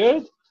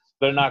required,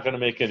 they're not going to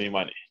make any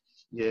money.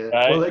 Yeah.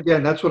 Right? Well,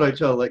 again, that's what I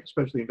tell,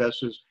 especially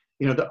investors.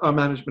 Our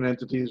management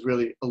entity is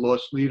really a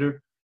loss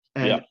leader.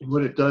 And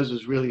what it does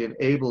is really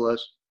enable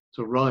us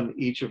to run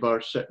each of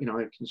our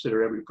I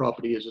consider every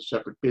property as a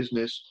separate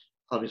business.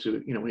 Obviously,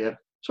 we have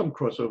some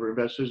crossover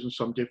investors and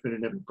some different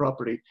in every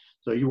property.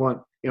 So you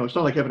want, it's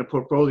not like having a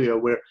portfolio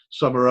where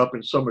some are up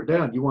and some are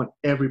down. You want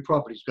every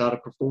property's got to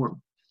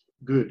perform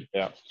good.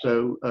 Yeah.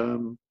 So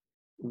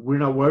we're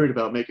not worried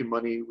about making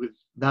money with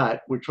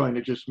that. We're trying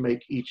to just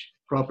make each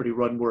property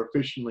run more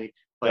efficiently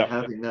by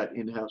having that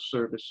in-house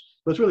service.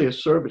 But it's really a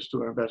service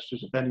to our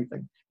investors, if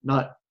anything,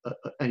 not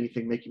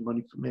anything making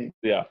money for me.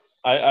 Yeah.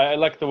 I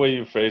like the way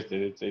you phrased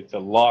it. It's a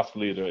loss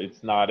leader.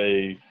 It's not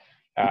a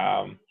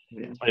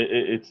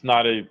it's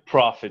not a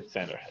profit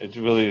center. It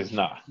really is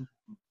not.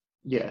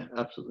 Yeah,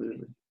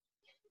 absolutely.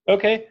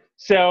 Okay,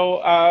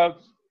 so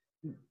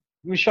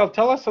Michelle,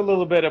 tell us a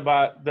little bit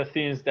about the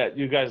things that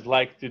you guys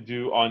like to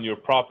do on your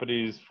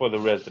properties for the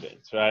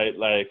residents, right?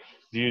 Like,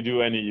 do you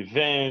do any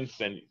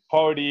events, any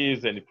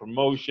parties, any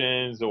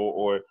promotions,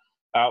 or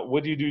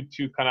what do you do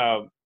to kind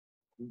of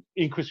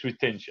increase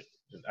retention?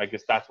 I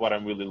guess that's what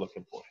I'm really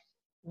looking for.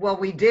 Well,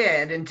 we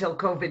did until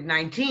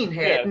COVID-19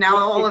 hit. Yeah, now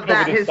all of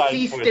that has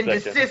ceased and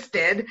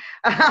desisted.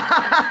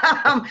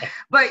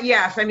 But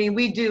yes, I mean,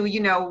 we do,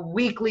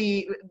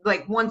 weekly,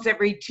 like once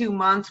every 2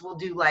 months, we'll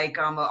do like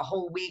a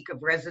whole week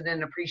of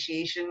resident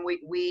appreciation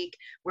week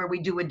where we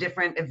do a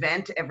different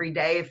event every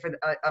day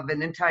of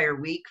an entire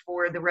week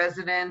for the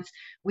residents.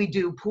 We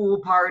do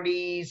pool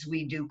parties.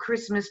 We do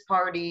Christmas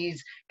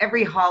parties.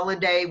 Every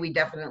holiday, we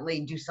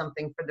definitely do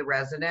something for the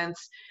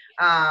residents.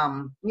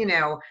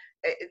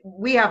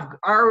 We have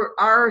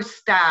our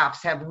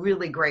staffs have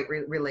really great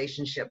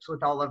relationships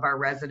with all of our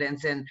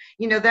residents, and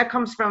that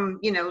comes from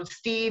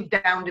Steve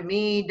down to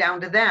me down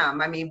to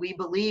them. I mean, we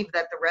believe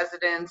that the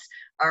residents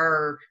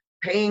are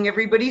paying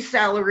everybody's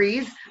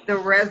salaries, The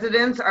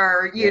residents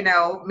are,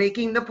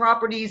 making the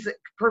properties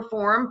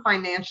perform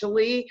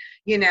financially,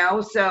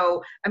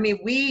 so, I mean,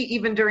 we,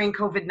 even during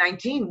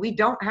COVID-19, we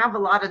don't have a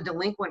lot of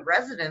delinquent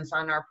residents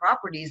on our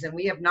properties, and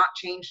we have not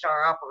changed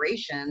our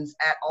operations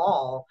at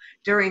all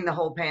during the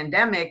whole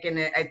pandemic. And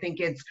I think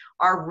it's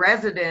our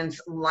residents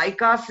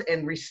like us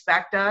and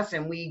respect us,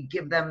 and we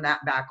give them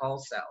that back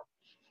also.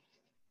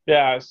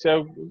 Yeah,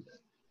 so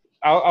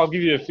I'll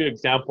give you a few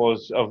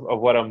examples of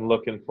what I'm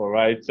looking for,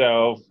 right?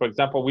 So, for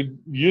example, we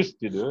used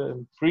to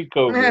do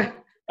pre-COVID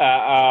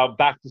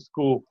back to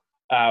school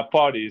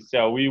parties.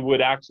 So we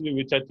would actually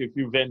reach out to a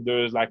few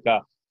vendors like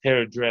a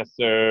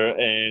hairdresser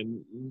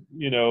and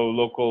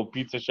local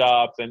pizza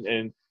shops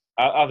and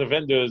other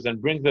vendors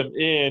and bring them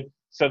in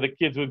so the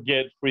kids would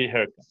get free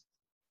haircuts,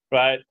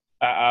 right?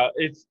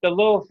 It's the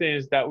little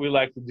things that we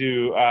like to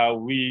do.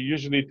 We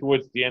usually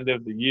towards the end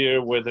of the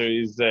year where there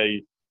is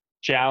a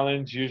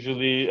challenge,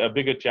 usually a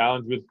bigger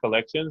challenge with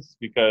collections,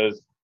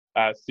 because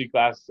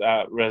C-class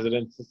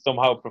residents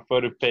somehow prefer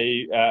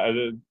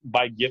to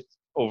buy gifts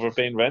over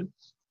paying rent.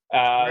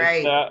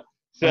 Right.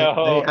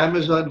 So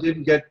Amazon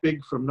didn't get big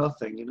from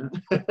nothing,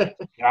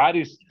 That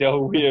is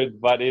still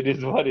weird, but it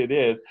is what it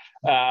is.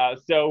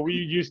 So we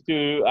used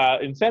to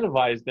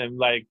incentivize them,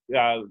 like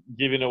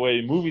giving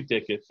away movie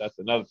tickets. That's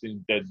another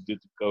thing that due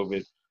to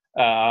COVID.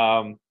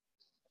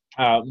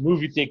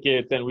 Movie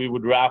tickets, and we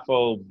would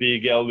raffle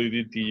big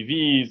LED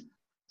TVs.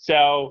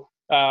 So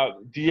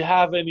do you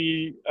have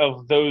any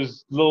of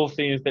those little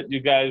things that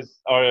you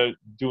guys are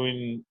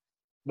doing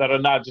that are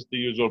not just the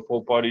usual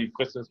pool party,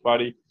 Christmas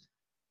party?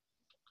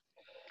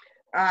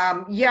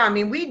 Yeah, I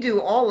mean, we do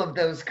all of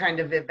those kind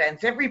of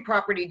events. Every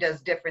property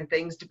does different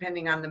things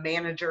depending on the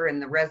manager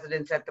and the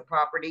residents at the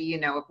property.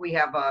 If we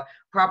have a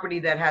property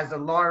that has a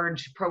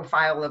large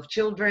profile of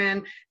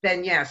children,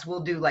 then yes,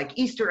 we'll do like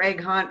Easter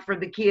egg hunt for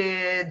the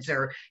kids,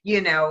 or,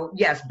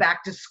 yes,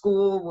 back to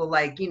school.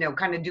 We'll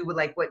kind of do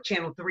like what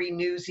Channel 3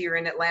 News here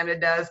in Atlanta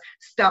does,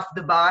 Stuff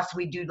the Bus.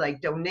 We do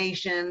like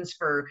donations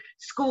for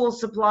school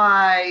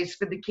supplies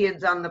for the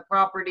kids on the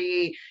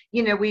property.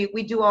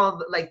 We do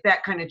all like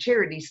that kind of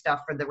charity stuff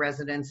for the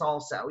residents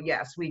also.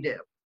 Yes, we do.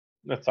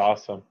 That's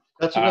awesome.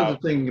 That's another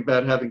thing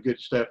about having good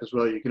staff as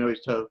well. You can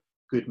always tell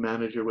good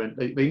manager when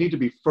they need to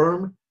be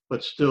firm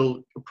but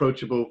still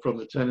approachable from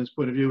the tenant's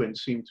point of view and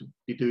seem to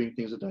be doing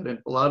things at that end.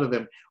 A lot of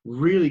them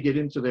really get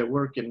into their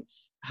work and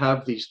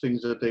have these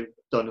things that they've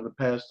done in the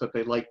past that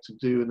they like to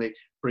do, and they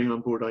bring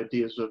on board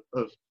ideas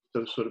of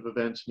those sort of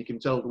events. And you can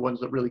tell the ones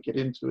that really get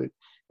into it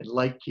and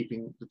like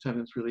keeping the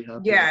tenants really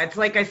happy. Yeah, it's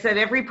like I said,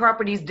 every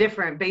property is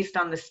different based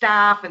on the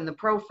staff and the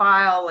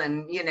profile,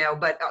 and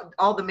but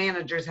all the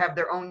managers have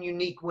their own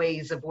unique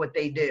ways of what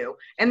they do,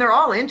 and they're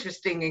all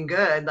interesting and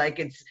good. Like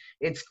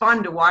it's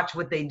fun to watch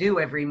what they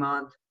do every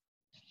month.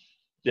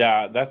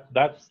 Yeah,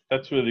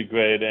 that's really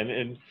great,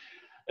 and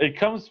it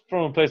comes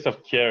from a place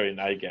of caring,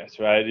 I guess,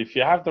 right? If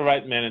you have the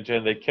right manager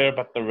and they care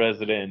about the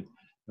resident,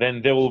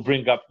 then they will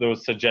bring up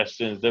those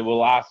suggestions. They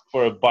will ask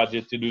for a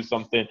budget to do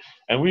something.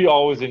 And we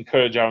always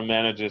encourage our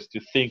managers to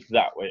think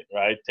that way,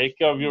 right? Take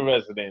care of your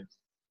residents.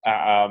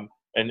 And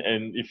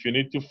if you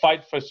need to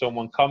fight for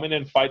someone, come in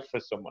and fight for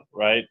someone,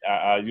 right?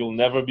 You'll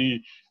never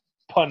be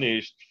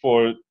punished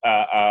for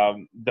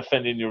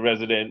defending your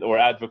resident or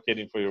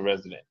advocating for your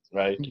residents,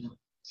 right?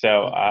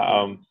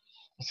 So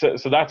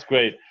that's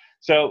great.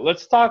 So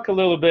let's talk a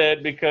little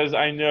bit, because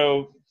I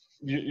know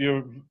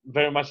you're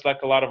very much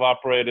like a lot of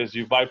operators.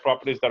 You buy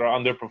properties that are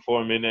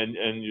underperforming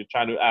and you're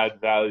trying to add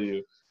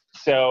value.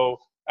 So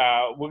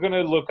we're going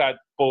to look at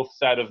both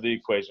sides of the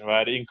equation,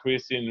 right?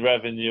 Increasing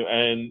revenue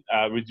and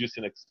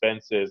reducing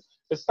expenses.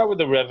 Let's start with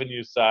the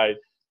revenue side.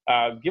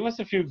 Give us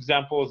a few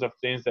examples of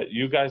things that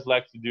you guys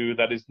like to do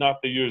that is not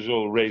the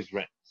usual raise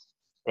rents,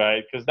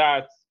 right? Because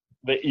that's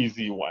the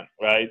easy one,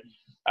 right?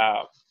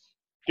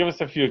 Give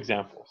us a few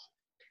examples.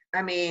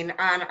 I mean,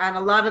 on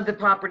a lot of the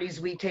properties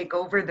we take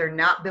over, they're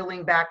not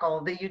billing back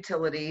all the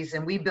utilities,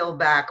 and we bill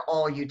back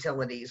all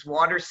utilities: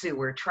 water,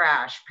 sewer,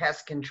 trash,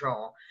 pest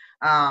control.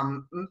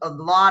 A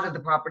lot of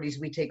the properties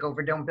we take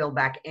over don't bill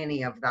back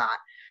any of that.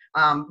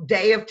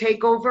 Day of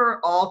takeover,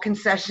 all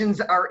concessions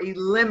are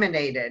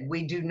eliminated.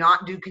 We do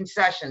not do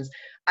concessions.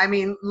 I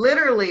mean,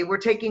 literally, we're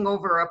taking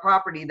over a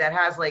property that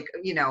has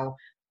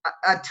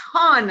a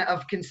ton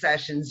of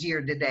concessions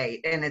year to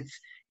date, and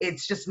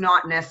it's just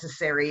not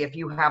necessary if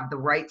you have the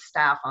right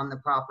staff on the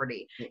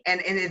property. And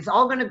it's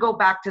all going to go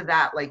back to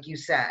that, like you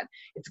said.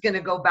 It's going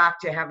to go back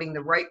to having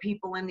the right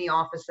people in the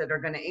office that are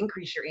going to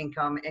increase your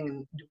income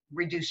and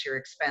reduce your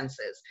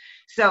expenses.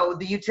 So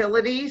the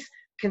utilities,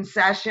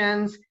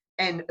 concessions,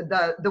 and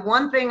the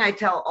one thing I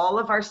tell all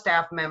of our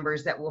staff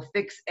members that will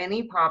fix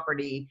any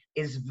property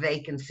is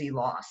vacancy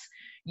loss.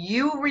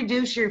 You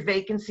reduce your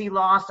vacancy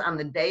loss on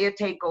the day of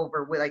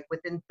takeover,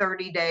 within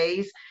 30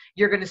 days,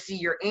 you're going to see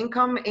your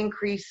income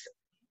increase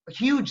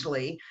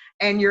hugely,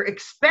 and your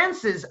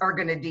expenses are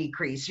going to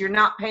decrease. You're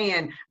not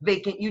paying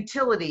vacant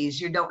utilities.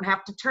 You don't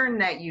have to turn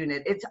that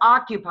unit. It's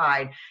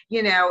occupied.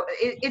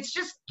 It's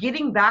just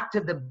getting back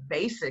to the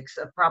basics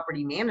of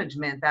property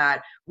management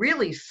that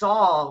really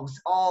solves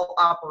all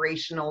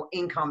operational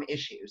income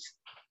issues.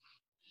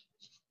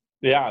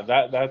 Yeah,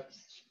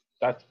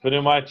 that's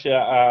pretty much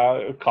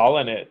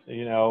calling it.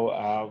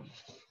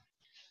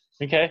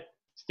 Okay,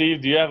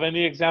 Steve, do you have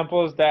any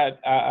examples that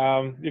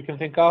you can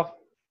think of?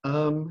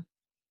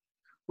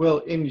 Well,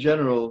 in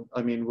general,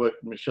 I mean, what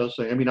Michelle's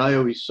saying, I mean, I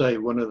always say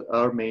one of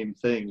our main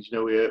things,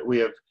 we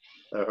have,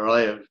 or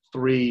I have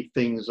 3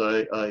 things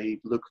I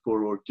look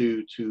for or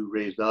do to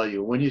raise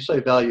value. When you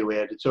say value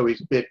add, it's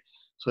always a bit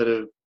sort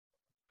of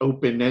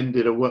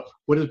open-ended, or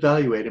what is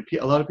value add? And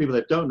a lot of people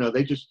that don't know,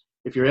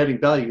 if you're adding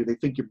value, they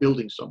think you're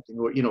building something,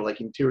 or, like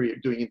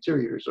doing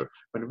interiors or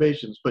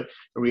renovations. But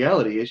in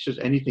reality, it's just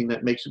anything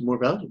that makes it more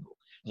valuable.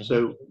 Mm-hmm.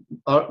 So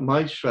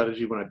my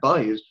strategy when I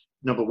buy is,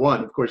 number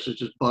one, of course, is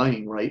just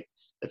buying right.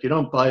 If you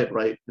don't buy it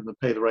right and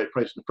pay the right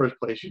price in the first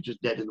place, you're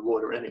just dead in the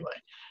water anyway.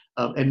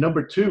 And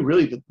number 2,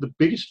 really the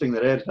biggest thing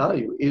that adds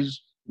value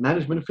is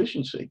management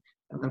efficiency.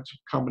 And that's a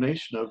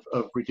combination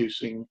of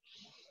reducing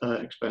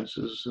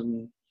expenses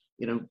and,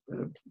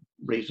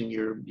 raising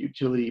your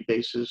utility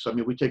basis. I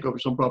mean, we take over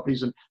some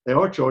properties and they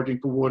are charging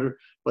for water,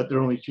 but they're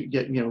only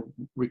getting,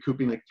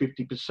 recouping like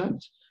 50%.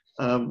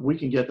 We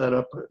can get that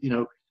up,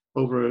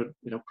 over,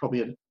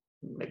 probably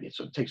maybe it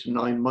takes a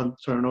 9-month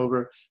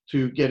turnover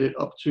to get it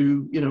up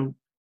to,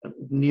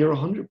 near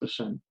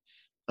 100%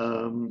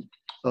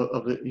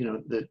 of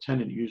the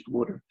tenant used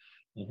water.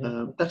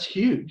 Mm-hmm. That's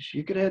huge.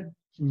 You could add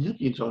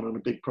millions on a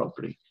big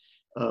property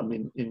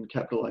in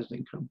capitalized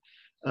income.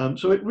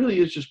 So it really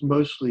is just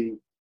mostly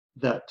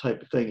that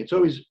type of thing.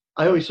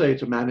 I always say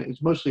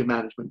it's mostly a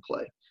management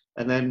play.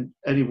 And then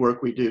any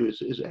work we do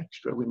is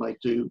extra. We might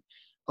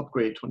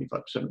upgrade 25%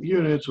 of the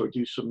units, or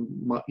do some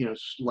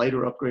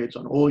slighter upgrades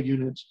on all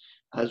units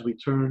as we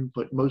turn,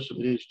 but most of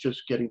it is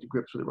just getting to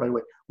grips with it right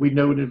away. We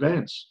know in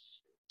advance.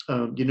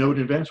 You know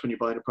in advance when you're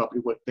buying a property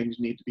what things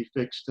need to be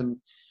fixed, and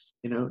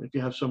if you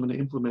have someone to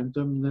implement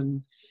them,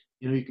 then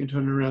you can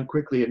turn it around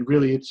quickly. And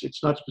really,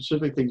 it's not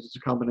specific things; it's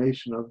a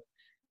combination of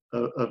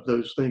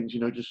those things.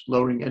 Just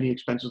lowering any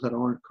expenses that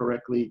aren't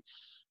correctly,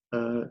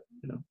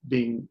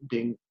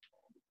 being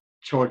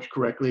charged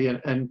correctly,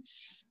 and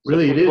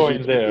really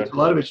it's a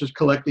lot of it's just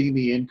collecting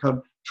the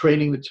income,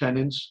 training the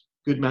tenants.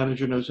 Good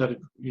manager knows how to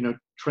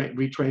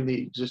retrain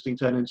the existing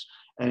tenants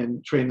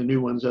and train the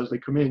new ones as they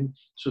come in,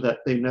 so that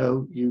they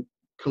know you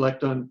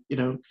collect on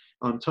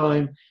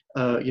time.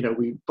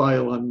 We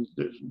file on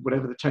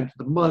whatever the 10th of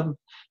the month,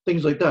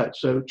 things like that.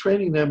 So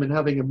training them and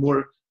having a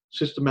more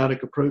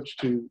systematic approach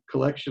to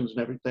collections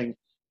and everything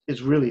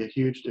is really a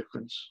huge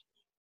difference.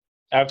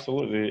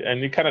 Absolutely.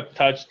 And you kind of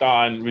touched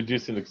on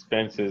reducing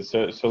expenses.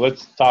 So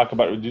let's talk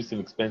about reducing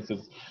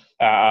expenses.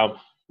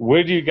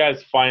 Where do you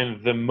guys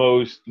find the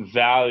most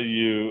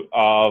value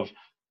of,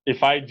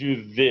 if I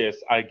do this,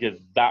 I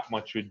get that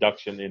much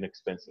reduction in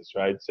expenses,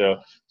 right? So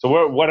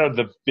what are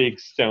the big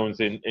stones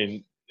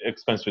in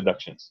expense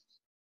reductions?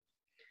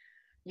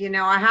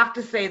 I have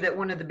to say that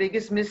one of the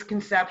biggest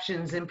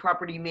misconceptions in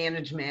property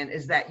management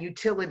is that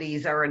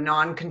utilities are a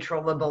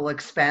non-controllable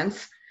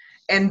expense.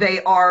 And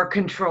they are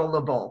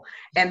controllable.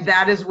 And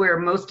that is where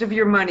most of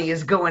your money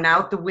is going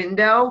out the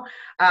window.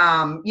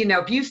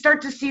 If you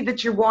start to see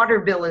that your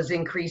water bill is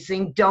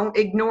increasing, don't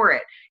ignore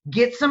it.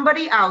 Get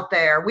somebody out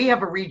there. We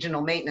have a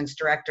regional maintenance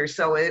director,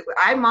 so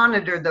I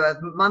monitor the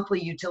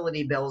monthly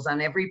utility bills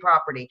on every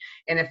property.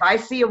 And if I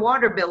see a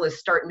water bill is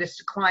starting to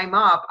climb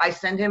up, I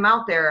send him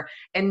out there.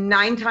 And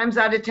 9 times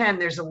out of 10,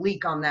 there's a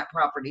leak on that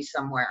property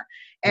somewhere.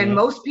 And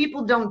most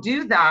people don't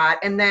do that.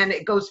 And then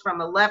it goes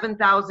from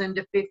 11,000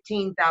 to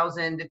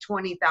 15,000 to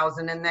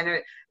 20,000. And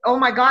then oh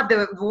my God,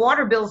 the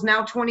water bill's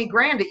now 20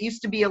 grand. It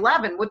used to be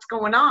 11. What's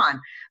going on?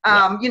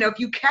 If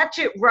you catch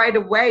it right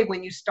away,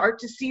 when you start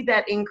to see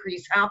that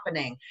increase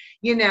happening,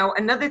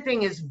 another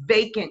thing is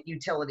vacant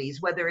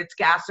utilities, whether it's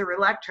gas or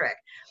electric.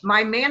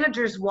 My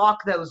managers walk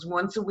those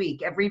once a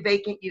week, every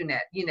vacant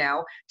unit,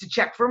 to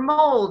check for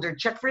mold or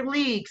check for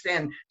leaks,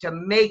 and to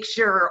make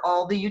sure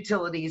all the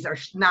utilities are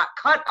not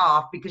cut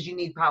off because you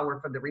need power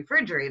for the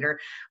refrigerator.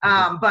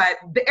 But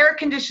the air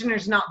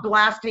conditioner's not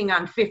blasting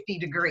on 50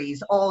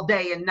 degrees all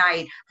day and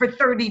night for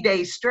 30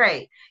 days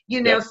straight,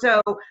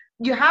 so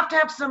you have to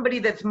have somebody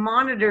that's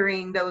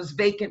monitoring those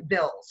vacant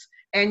bills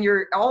and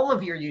all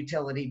of your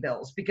utility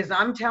bills, because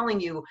I'm telling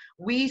you,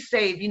 we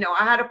save,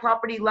 I had a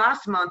property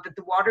last month that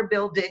the water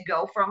bill did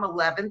go from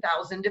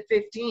 11,000 to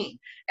 15.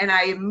 And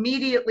I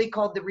immediately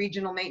called the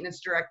regional maintenance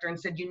director and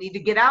said, you need to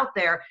get out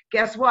there.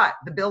 Guess what?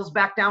 The bill's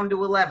back down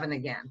to 11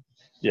 again.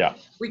 Yeah.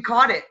 We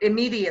caught it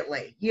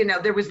immediately.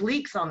 There was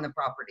leaks on the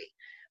property.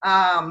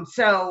 I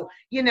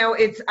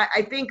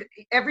think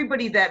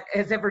everybody that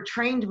has ever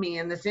trained me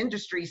in this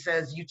industry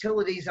says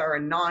utilities are a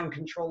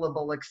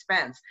non-controllable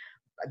expense.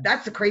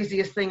 That's the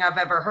craziest thing I've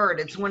ever heard.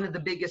 It's one of the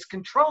biggest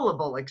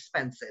controllable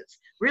expenses.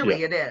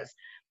 Really, It is.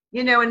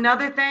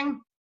 Another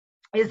thing,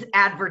 is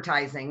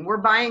advertising. We're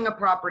buying a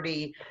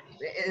property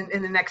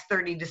in the next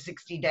 30 to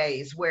 60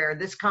 days where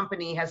this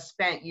company has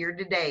spent year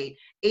to date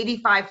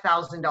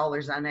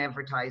 $85,000 on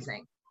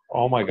advertising.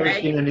 Oh my God.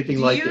 Never seen anything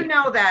Do like you it.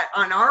 know that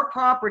on our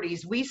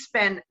properties, we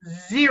spend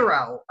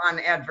zero on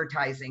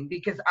advertising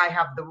because I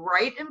have the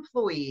right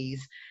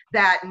employees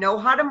that know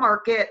how to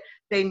market,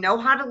 they know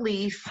how to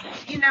lease.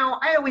 You know,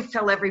 I always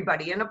tell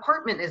everybody an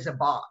apartment is a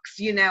box,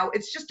 you know,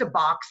 it's just a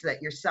box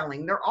that you're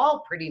selling. They're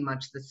all pretty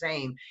much the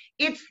same.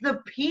 It's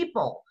the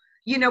people.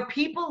 You know,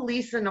 people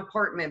lease an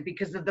apartment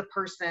because of the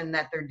person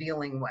that they're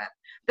dealing with,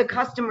 the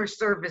customer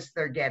service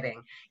they're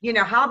getting, you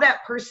know, how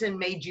that person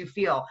made you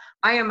feel.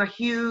 I am a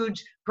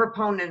huge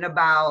proponent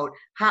about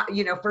how,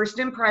 you know, first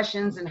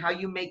impressions and how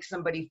you make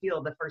somebody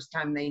feel the first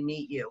time they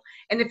meet you.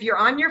 And if you're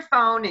on your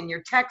phone and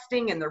you're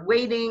texting and they're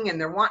waiting and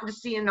they're wanting to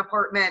see an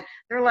apartment,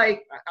 they're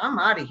like, I'm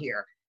out of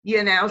here.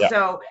 You know, Yeah.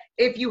 so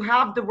if you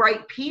have the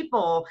right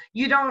people,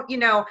 you don't, you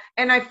know,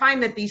 and I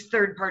find that these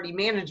third-party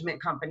management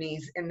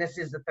companies, and this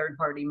is a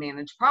third-party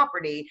managed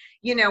property,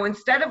 you know,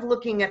 instead of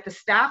looking at the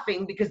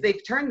staffing, because they've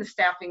turned the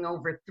staffing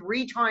over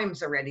 3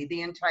 times already,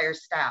 the entire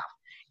staff.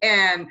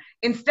 And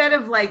instead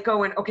of like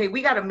going, okay,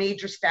 we got a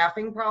major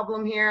staffing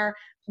problem here,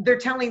 they're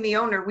telling the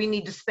owner we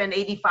need to spend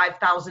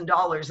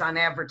 $85,000 on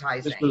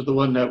advertising. This was the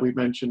one that we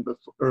mentioned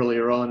before,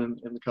 earlier on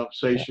in the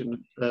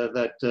conversation,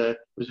 that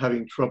was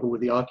having trouble with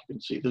the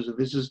occupancy. This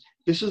is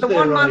The their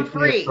 1 month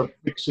idea free. of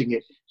fixing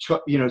it.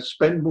 You know,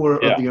 spend more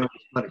of the owner's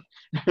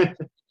money.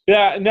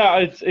 Yeah, no,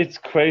 it's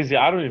crazy.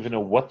 I don't even know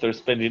what they're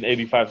spending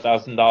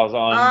 $85,000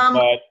 on.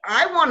 But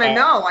I want to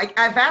know.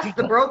 I've asked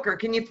the broker,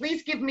 can you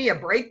please give me a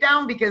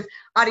breakdown? Because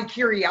out of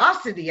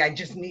curiosity, I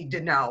just need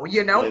to know,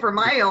 you know, for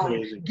my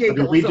own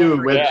giggles. I mean, we do a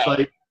over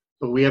website,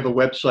 but we have a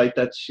website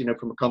that's, you know,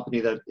 from a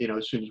company that, you know,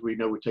 as soon as we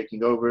know we're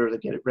taking over, they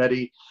get it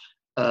ready.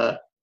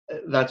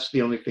 That's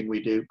the only thing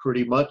we do,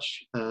 pretty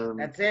much.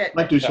 That's it.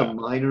 Might do some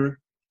minor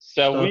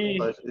so stuff, we,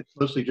 but it's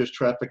mostly just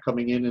traffic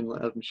coming in, and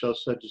as Michelle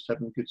said, just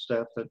having good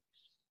staff that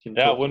can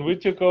yeah, talk. when we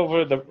took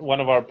over one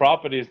of our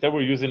properties, they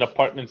were using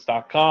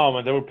apartments.com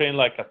and they were paying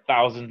like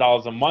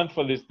 $1,000 a month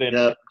for this thing.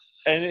 Yeah.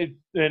 And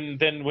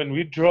then when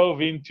we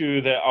drove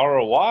into the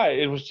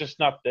ROI, it was just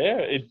not there.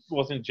 It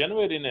wasn't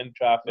generating any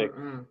traffic.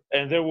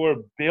 And there were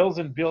bills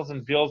and bills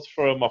and bills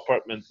from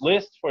Apartment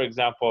List, for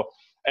example.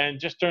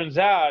 And just turns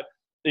out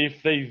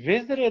if they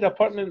visited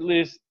Apartment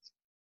List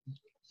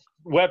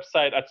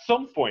website at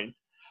some point,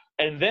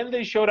 and then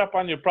they showed up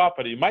on your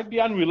property, it might be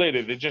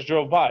unrelated, they just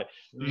drove by,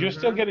 you're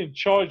still getting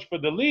charged for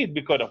the lead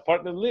because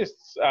Apartment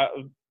Lists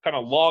kind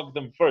of logged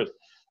them first.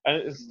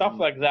 And stuff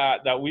like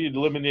that we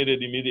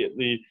eliminated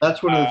immediately.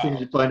 That's one of the things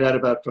you find out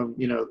about from,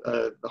 you know,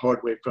 the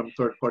hard way from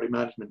third-party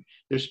management.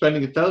 They're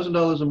spending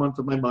 $1,000 a month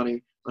of my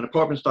money on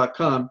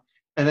apartments.com,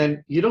 and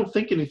then you don't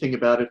think anything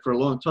about it for a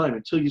long time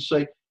until you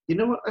say, you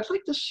know what, I'd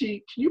like to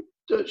see, can you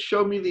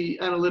show me the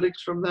analytics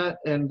from that?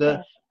 And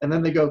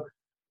then they go,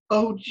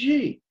 oh,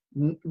 gee,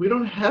 we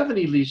don't have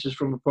any leases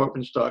from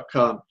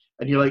apartments.com.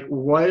 And you're like,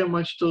 why am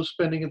I still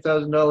spending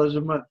 $1,000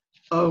 a month?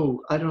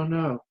 Oh, I don't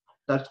know.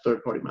 That's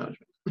third-party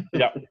management.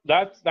 Yeah,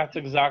 that's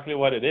exactly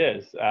what it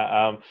is.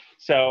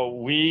 So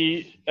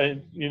we,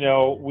 you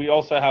know, we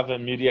also have a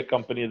media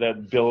company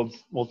that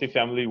builds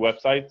multifamily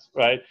websites,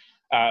 right?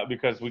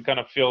 Because we kind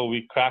of feel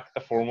we cracked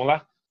the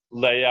formula,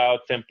 layout,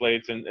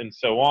 templates, and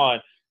so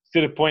on, to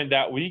the point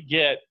that we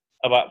get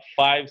about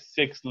 5-6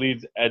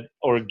 leads,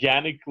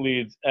 organic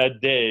leads a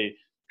day,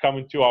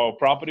 coming to our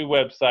property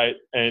website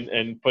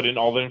and put in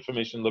all the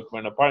information, look for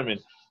an apartment.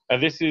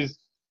 And this is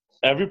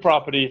every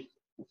property,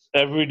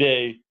 every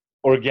day,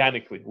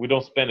 organically. We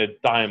don't spend a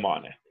dime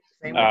on it.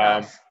 Same with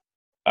us.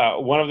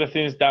 One of the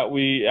things that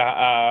we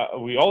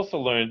also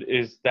learned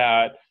is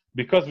that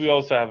because we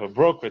also have a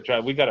brokerage,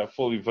 right? We got a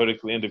fully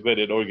vertically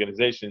integrated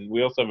organization.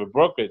 We also have a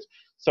brokerage.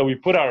 So we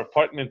put our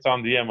apartments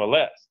on the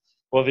MLS.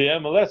 Well, the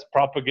MLS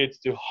propagates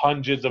to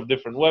hundreds of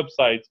different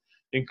websites,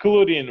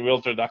 including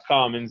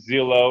Realtor.com and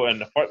Zillow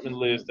and Apartment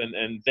List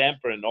and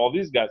Zamper and all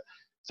these guys.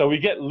 So we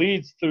get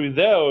leads through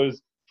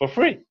those for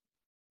free.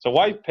 So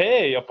why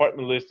pay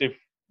Apartment List if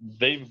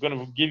they're going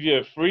to give you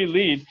a free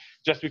lead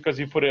just because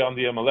you put it on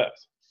the MLS?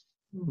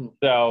 Mm-hmm.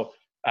 So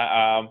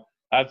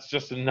that's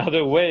just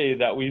another way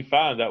that we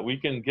found that we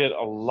can get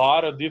a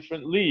lot of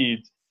different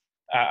leads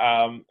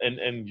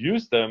and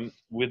use them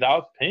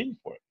without paying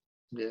for it.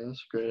 Yeah,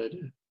 that's a great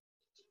idea.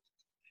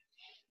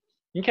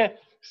 Okay,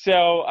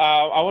 so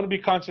I want to be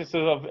conscious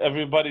of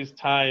everybody's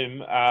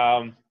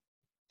time.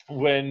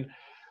 When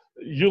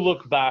you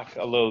look back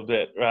a little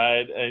bit,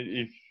 right?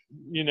 If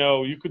you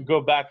know, you could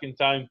go back in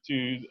time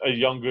to a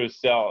younger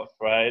self,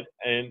 right?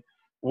 And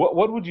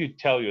what would you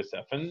tell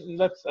yourself? And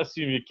let's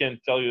assume you can't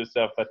tell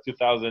yourself that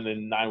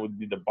 2009 would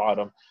be the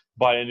bottom.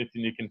 Buy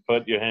anything you can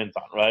put your hands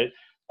on,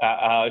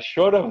 right?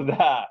 Short of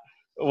that,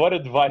 what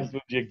advice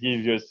would you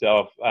give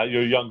yourself,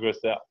 your younger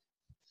self?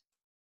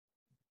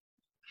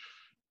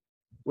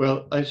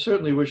 Well, I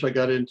certainly wish I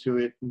got into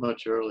it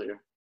much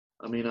earlier.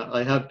 I mean,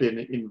 I have been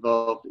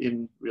involved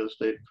in real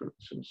estate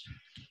since,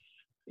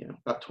 you know,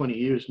 about 20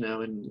 years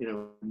now, and, you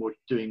know, more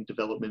doing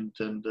development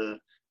and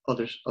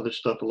other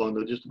stuff along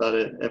the, just about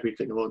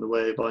everything along the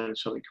way, buying and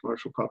selling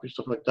commercial property,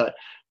 stuff like that.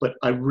 But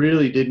I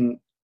really didn't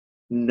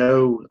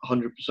know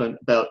 100%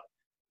 about,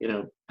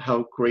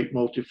 how great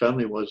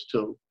multifamily was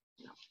till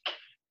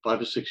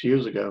 5 or 6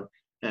 years ago.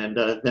 And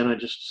then I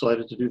just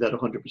decided to do that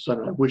 100%.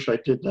 And I wish I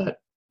did that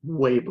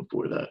way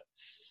before that.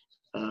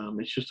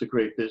 It's just a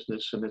great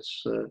business, and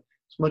it's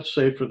much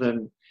safer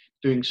than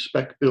doing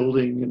spec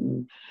building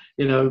and,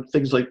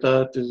 things like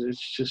that.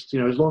 It's just,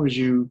 as long as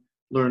you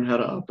learn how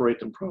to operate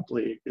them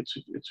properly, it's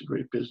a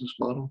great business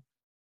model.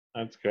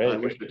 That's great. I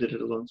wish I did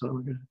it a long time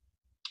ago.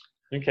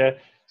 Okay.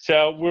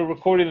 So we're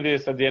recording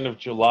this at the end of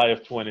July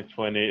of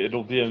 2020.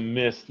 It'll be a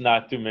miss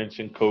not to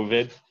mention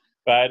COVID,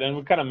 right? And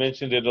we kind of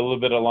mentioned it a little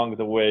bit along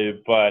the way,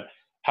 but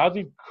how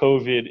did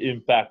COVID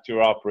impact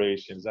your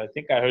operations? I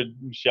think I heard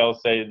Michelle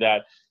say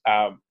that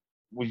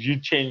you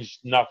changed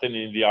nothing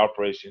in the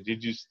operation.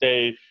 Did you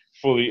stay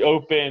fully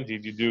open?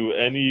 Did you do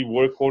any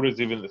work orders,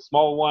 even the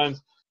small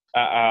ones?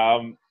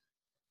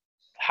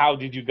 How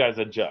did you guys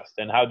adjust,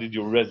 and how did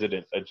your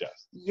residents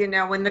adjust?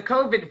 When the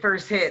COVID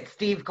first hit,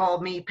 Steve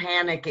called me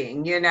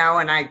panicking, and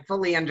I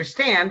fully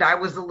understand. I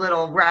was a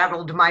little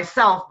rattled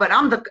myself, but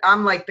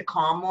I'm like the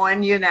calm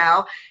one,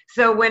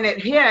 So when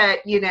it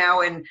hit,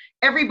 and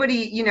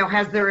everybody,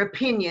 has their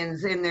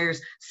opinions, and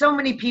there's so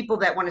many people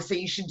that want to say,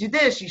 you should do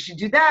this, you should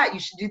do that,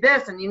 you should do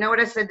this. And you know what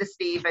I said to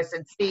Steve? I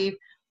said, Steve,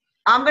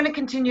 I'm going to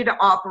continue to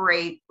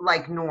operate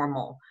like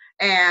normal.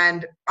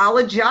 And I'll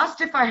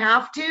adjust if I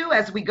have to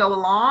as we go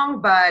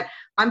along, but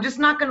I'm just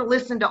not going to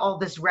listen to all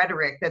this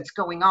rhetoric that's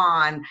going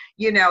on,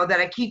 that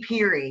I keep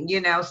hearing,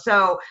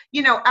 So,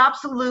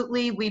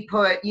 absolutely, we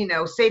put,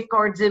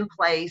 safeguards in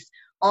place.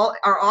 All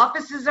our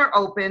offices are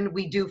open.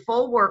 We do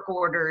full work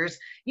orders,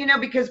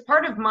 because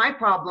part of my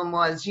problem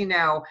was,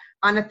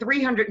 on a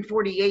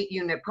 348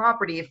 unit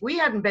property, if we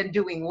hadn't been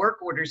doing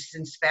work orders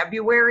since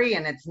February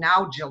and it's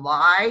now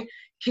July,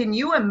 can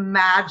you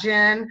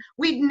imagine?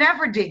 We'd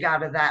never dig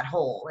out of that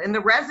hole, and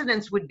the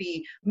residents would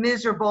be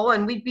miserable,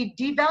 and we'd be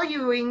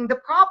devaluing the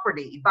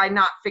property by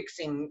not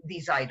fixing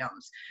these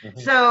items.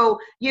 Mm-hmm. So,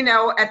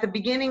 at the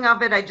beginning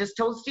of it, I just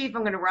told Steve,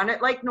 I'm going to run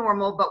it like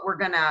normal, but we're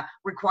going to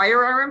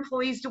require our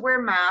employees to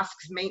wear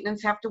masks.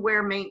 Maintenance have to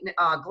wear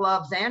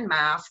gloves and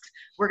masks.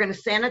 We're going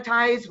to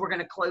sanitize. We're going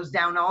to close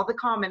down all the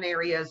common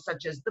areas,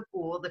 such as the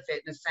pool, the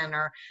fitness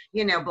center,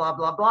 blah,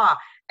 blah, blah.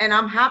 And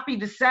I'm happy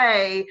to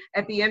say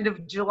at the end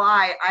of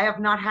July, I have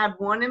not had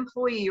one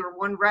employee or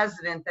one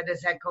resident that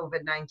has had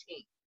COVID-19.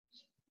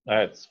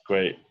 That's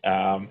great.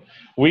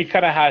 We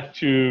kind of had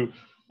to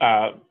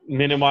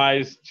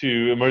minimize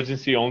to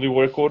emergency only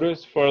work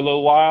orders for a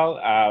little while.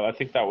 I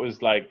think that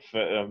was like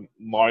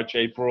March,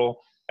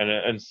 April,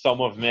 and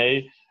some of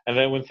May. And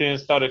then when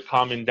things started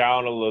calming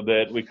down a little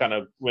bit, we kind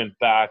of went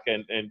back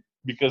and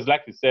because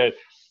like you said,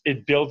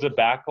 it builds a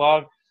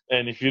backlog.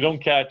 And if you don't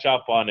catch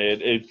up on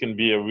it, it can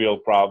be a real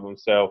problem.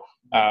 So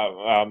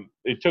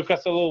it took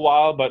us a little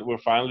while, but we're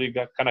finally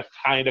got kind of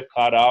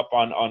caught up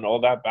on all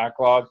that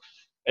backlog.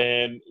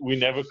 And we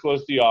never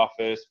closed the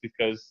office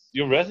because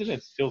your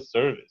residents still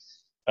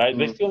service, right? Mm-hmm.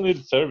 They still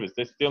need service.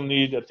 They still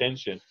need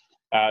attention.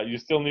 You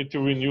still need to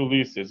renew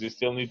leases. You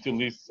still need to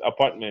lease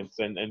apartments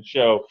and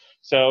show.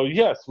 So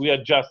yes, we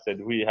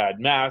adjusted. We had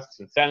masks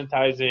and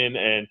sanitizing,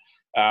 and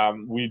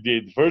we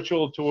did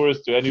virtual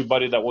tours to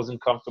anybody that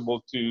wasn't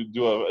comfortable to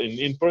do an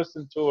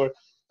in-person tour.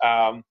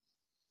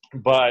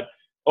 But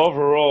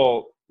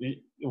overall,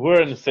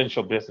 we're an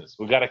essential business.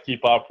 We got to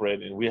keep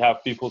operating. We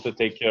have people to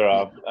take care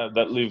of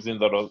that lives in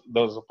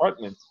those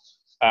apartments.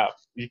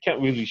 You can't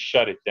really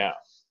shut it down.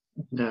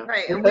 No.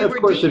 Right. And of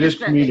course, it is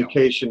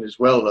communication as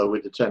well, though,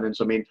 with the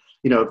tenants. I mean,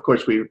 of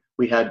course,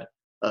 we had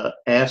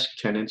asked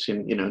tenants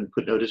and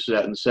put notices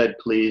out and said,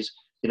 please,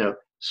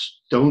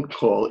 don't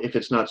call if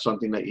it's not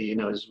something that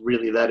is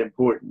really that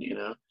important.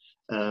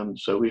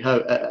 So we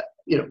have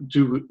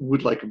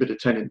would like a bit of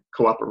tenant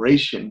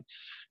cooperation,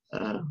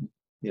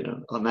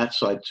 on that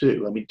side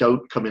too. I mean,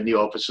 don't come in the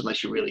office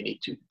unless you really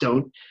need to.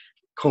 Don't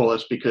call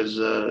us because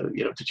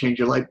to change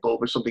your light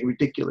bulb or something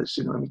ridiculous.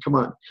 I mean, come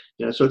on.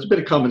 So it's a bit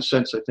of common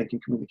sense, I think,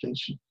 in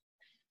communication.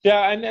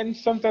 Yeah, and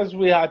sometimes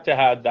we had to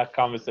have that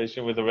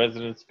conversation with the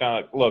residents.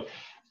 Kind of like, look,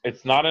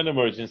 it's not an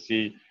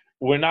emergency.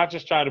 We're not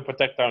just trying to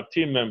protect our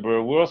team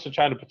member. We're also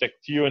trying to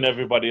protect you and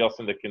everybody else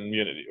in the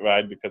community,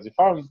 right? Because if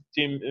our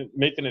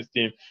maintenance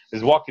team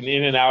is walking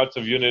in and out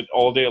of unit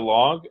all day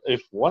long,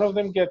 if one of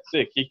them gets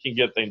sick, he can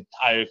get the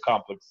entire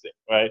complex sick,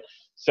 right?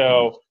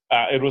 So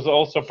it was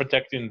also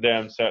protecting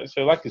them. So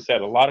like you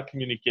said, a lot of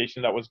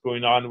communication that was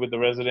going on with the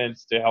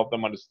residents to help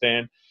them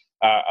understand.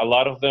 A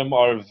lot of them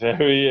are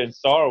very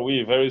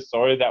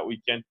sorry that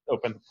we can't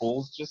open the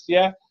pools just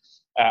yet.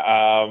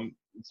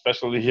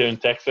 Especially here in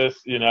Texas,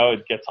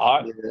 it gets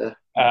hot.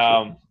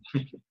 Yeah.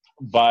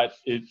 But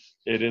it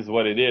is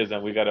what it is,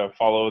 and we got to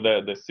follow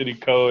the city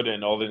code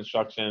and all the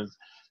instructions.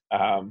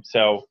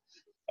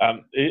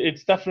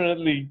 It's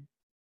definitely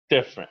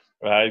different,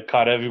 right?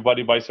 Caught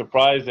everybody by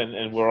surprise,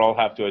 and we'll all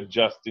have to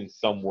adjust in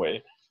some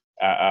way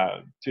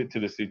to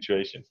the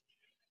situation.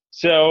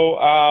 So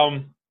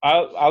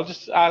I'll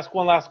just ask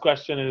one last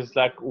question. Is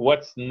like,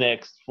 what's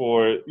next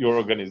for your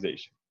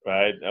organization,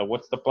 right?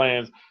 What's the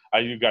plans?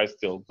 Are you guys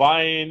still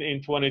buying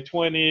in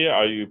 2020?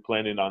 Are you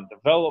planning on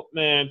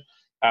development?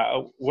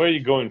 Where are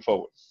you going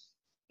forward?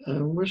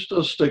 We're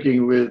still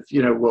sticking with,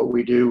 what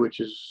we do, which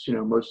is,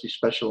 mostly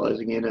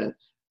specializing in a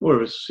more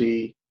of a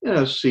C,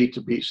 C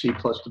to B, C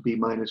plus to B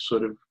minus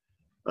sort of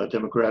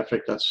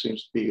demographic. That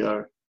seems to be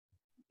our,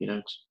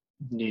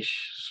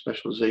 niche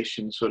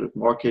specialization sort of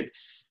market,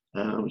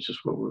 which is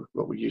what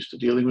we're used to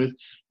dealing with.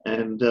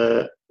 And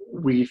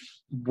we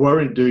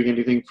weren't doing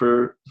anything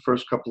for the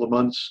first couple of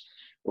months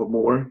or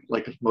more,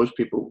 like most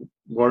people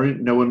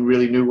weren't. No one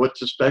really knew what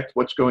to expect,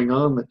 what's going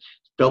on. It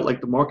felt like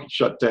the market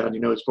shut down,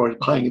 as far as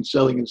buying and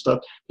selling and stuff.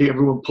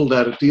 Everyone pulled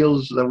out of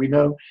deals that we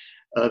know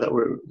that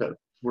were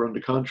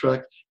under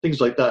contract, things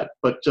like that.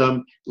 But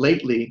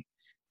lately,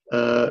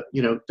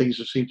 things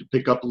have seemed to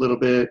pick up a little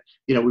bit.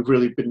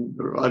 I've been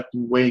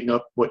weighing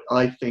up what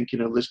I think,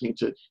 listening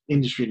to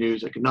industry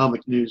news,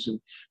 economic news, and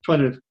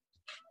trying to,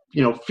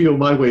 feel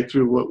my way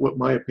through what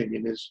my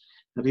opinion is.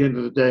 At the end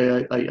of the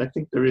day, I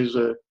think there is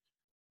a,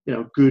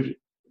 good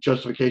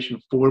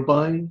justification for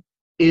buying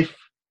if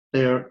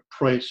their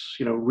price,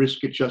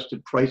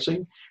 risk-adjusted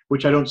pricing,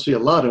 which I don't see a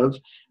lot of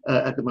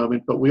at the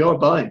moment, but we are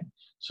buying.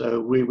 So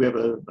we have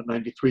a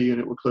 93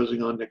 unit we're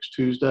closing on next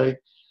Tuesday.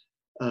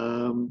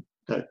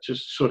 That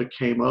just sort of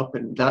came up,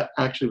 and that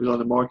actually was on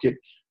the market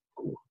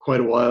quite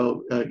a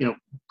while,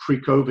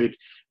 pre-COVID,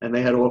 and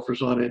they had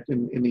offers on it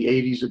in the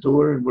 80s a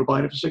door, and we're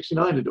buying it for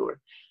 69 a door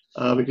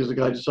because the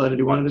guy decided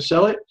he wanted to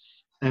sell it,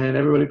 and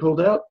everybody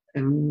pulled out,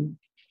 and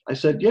I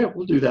said, yeah,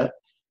 we'll do that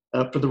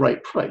for the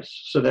right price,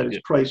 so that it's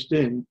priced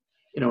in,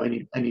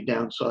 any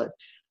downside.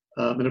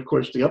 And of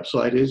course, the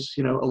upside is,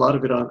 a lot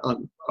of it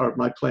on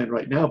my plan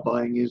right now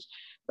buying is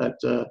that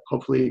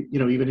hopefully,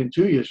 even in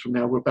 2 years from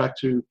now, we're back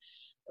to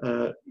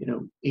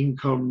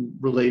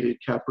income-related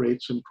cap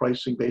rates and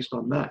pricing based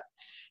on that.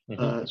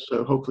 Mm-hmm.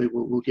 So hopefully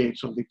we'll gain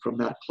something from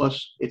that.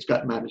 Plus, it's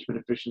got management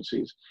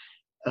efficiencies.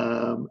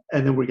 And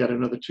then we got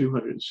another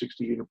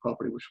 260-unit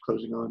property, which we're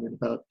closing on in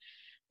about,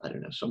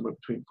 somewhere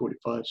between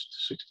 45 to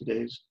 60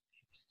 days.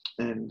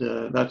 And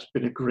that's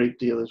been a great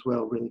deal as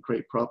well, really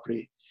great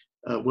property.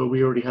 Where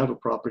we already have a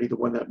property, the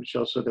one that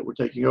Michelle said that we're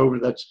taking over,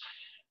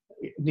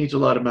 it needs a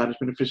lot of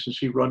management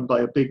efficiency, run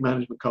by a big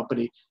management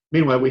company.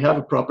 Meanwhile, we have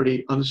a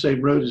property on the same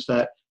road as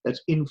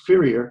that's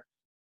inferior,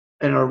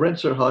 and our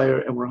rents are higher,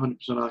 and we're 100%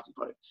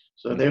 occupied.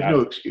 So they have no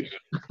excuse.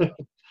 Yeah,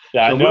 so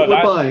I know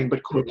we're buying,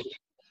 but close.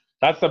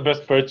 That's the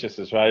best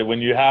purchases, right?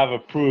 When you have a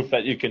proof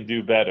that you can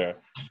do better,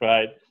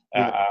 right?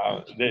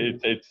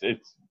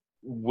 It's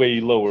way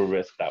lower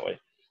risk that way.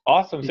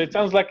 Awesome. So it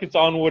sounds like it's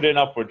onward and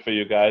upward for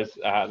you guys.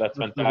 That's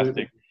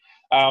fantastic.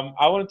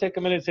 I want to take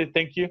a minute and say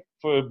thank you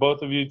for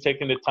both of you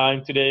taking the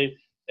time today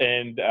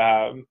and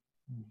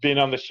being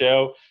on the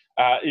show.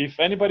 If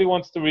anybody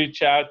wants to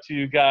reach out to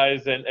you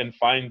guys and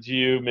find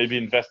you, maybe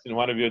invest in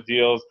one of your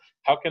deals,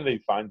 how can they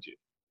find you?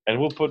 And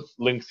we'll put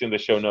links in the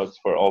show notes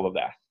for all of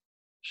that.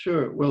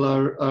 Sure. Well,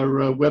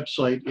 our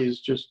website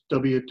is just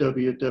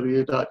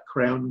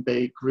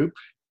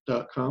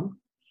www.crownbaygroup.com.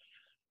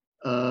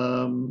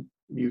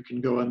 You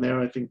can go on there.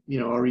 I think,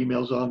 our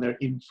email's on there,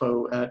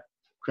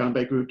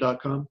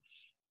 info@crownbaygroup.com.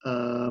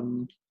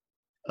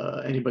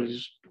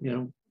 Anybody's,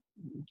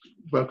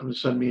 welcome to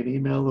send me an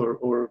email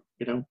or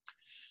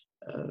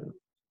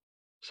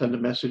send a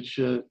message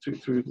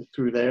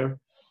through there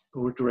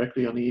or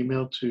directly on the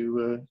email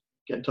to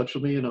get in touch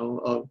with me, and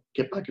I'll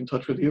get back in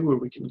touch with you, or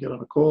we can get on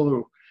a call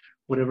or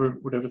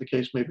whatever the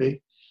case may be.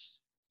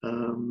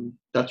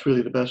 That's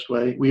really the best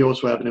way. We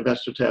also have an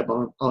investor tab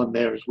on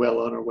there as well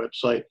on our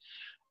website.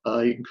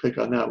 You can click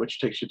on that, which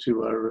takes you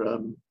to our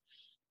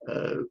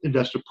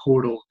investor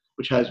portal,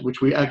 which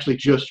we actually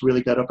just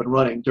really got up and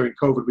running during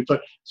COVID. We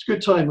thought it's a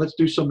good time. Let's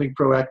do something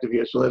proactive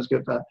here. So let's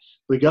get that.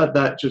 We got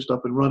that just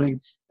up and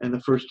running, and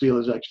the first deal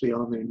is actually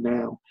on there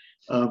now.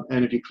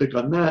 And if you click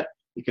on that,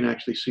 you can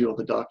actually see all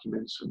the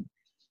documents and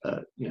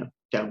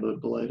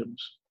downloadable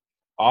items.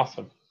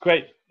 Awesome.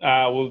 Great.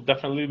 We'll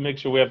definitely make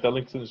sure we have the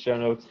links in the show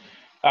notes.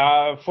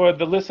 For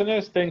the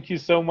listeners, thank you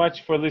so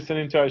much for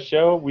listening to our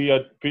show. We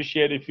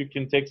appreciate if you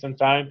can take some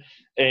time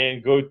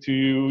and go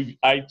to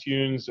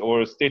iTunes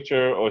or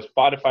Stitcher or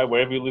Spotify,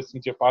 wherever you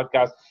listen to your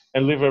podcast,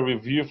 and leave a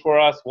review for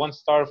us. 1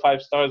 star,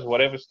 5 stars,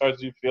 whatever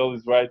stars you feel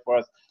is right for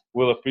us.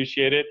 We'll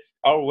appreciate it.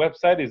 Our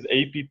website is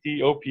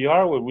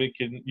APTOPR, where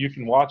you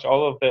can watch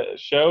all of the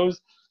shows,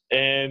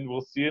 and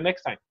we'll see you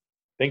next time.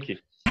 Thank you.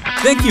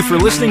 Thank you for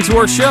listening to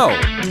our show.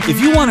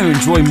 If you want to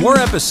enjoy more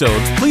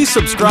episodes, please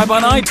subscribe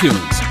on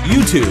iTunes,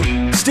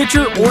 YouTube,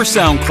 Stitcher, or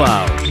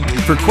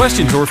SoundCloud. For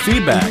questions or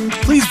feedback,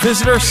 please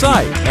visit our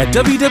site at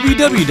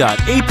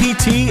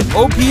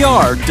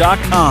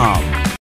www.aptopr.com.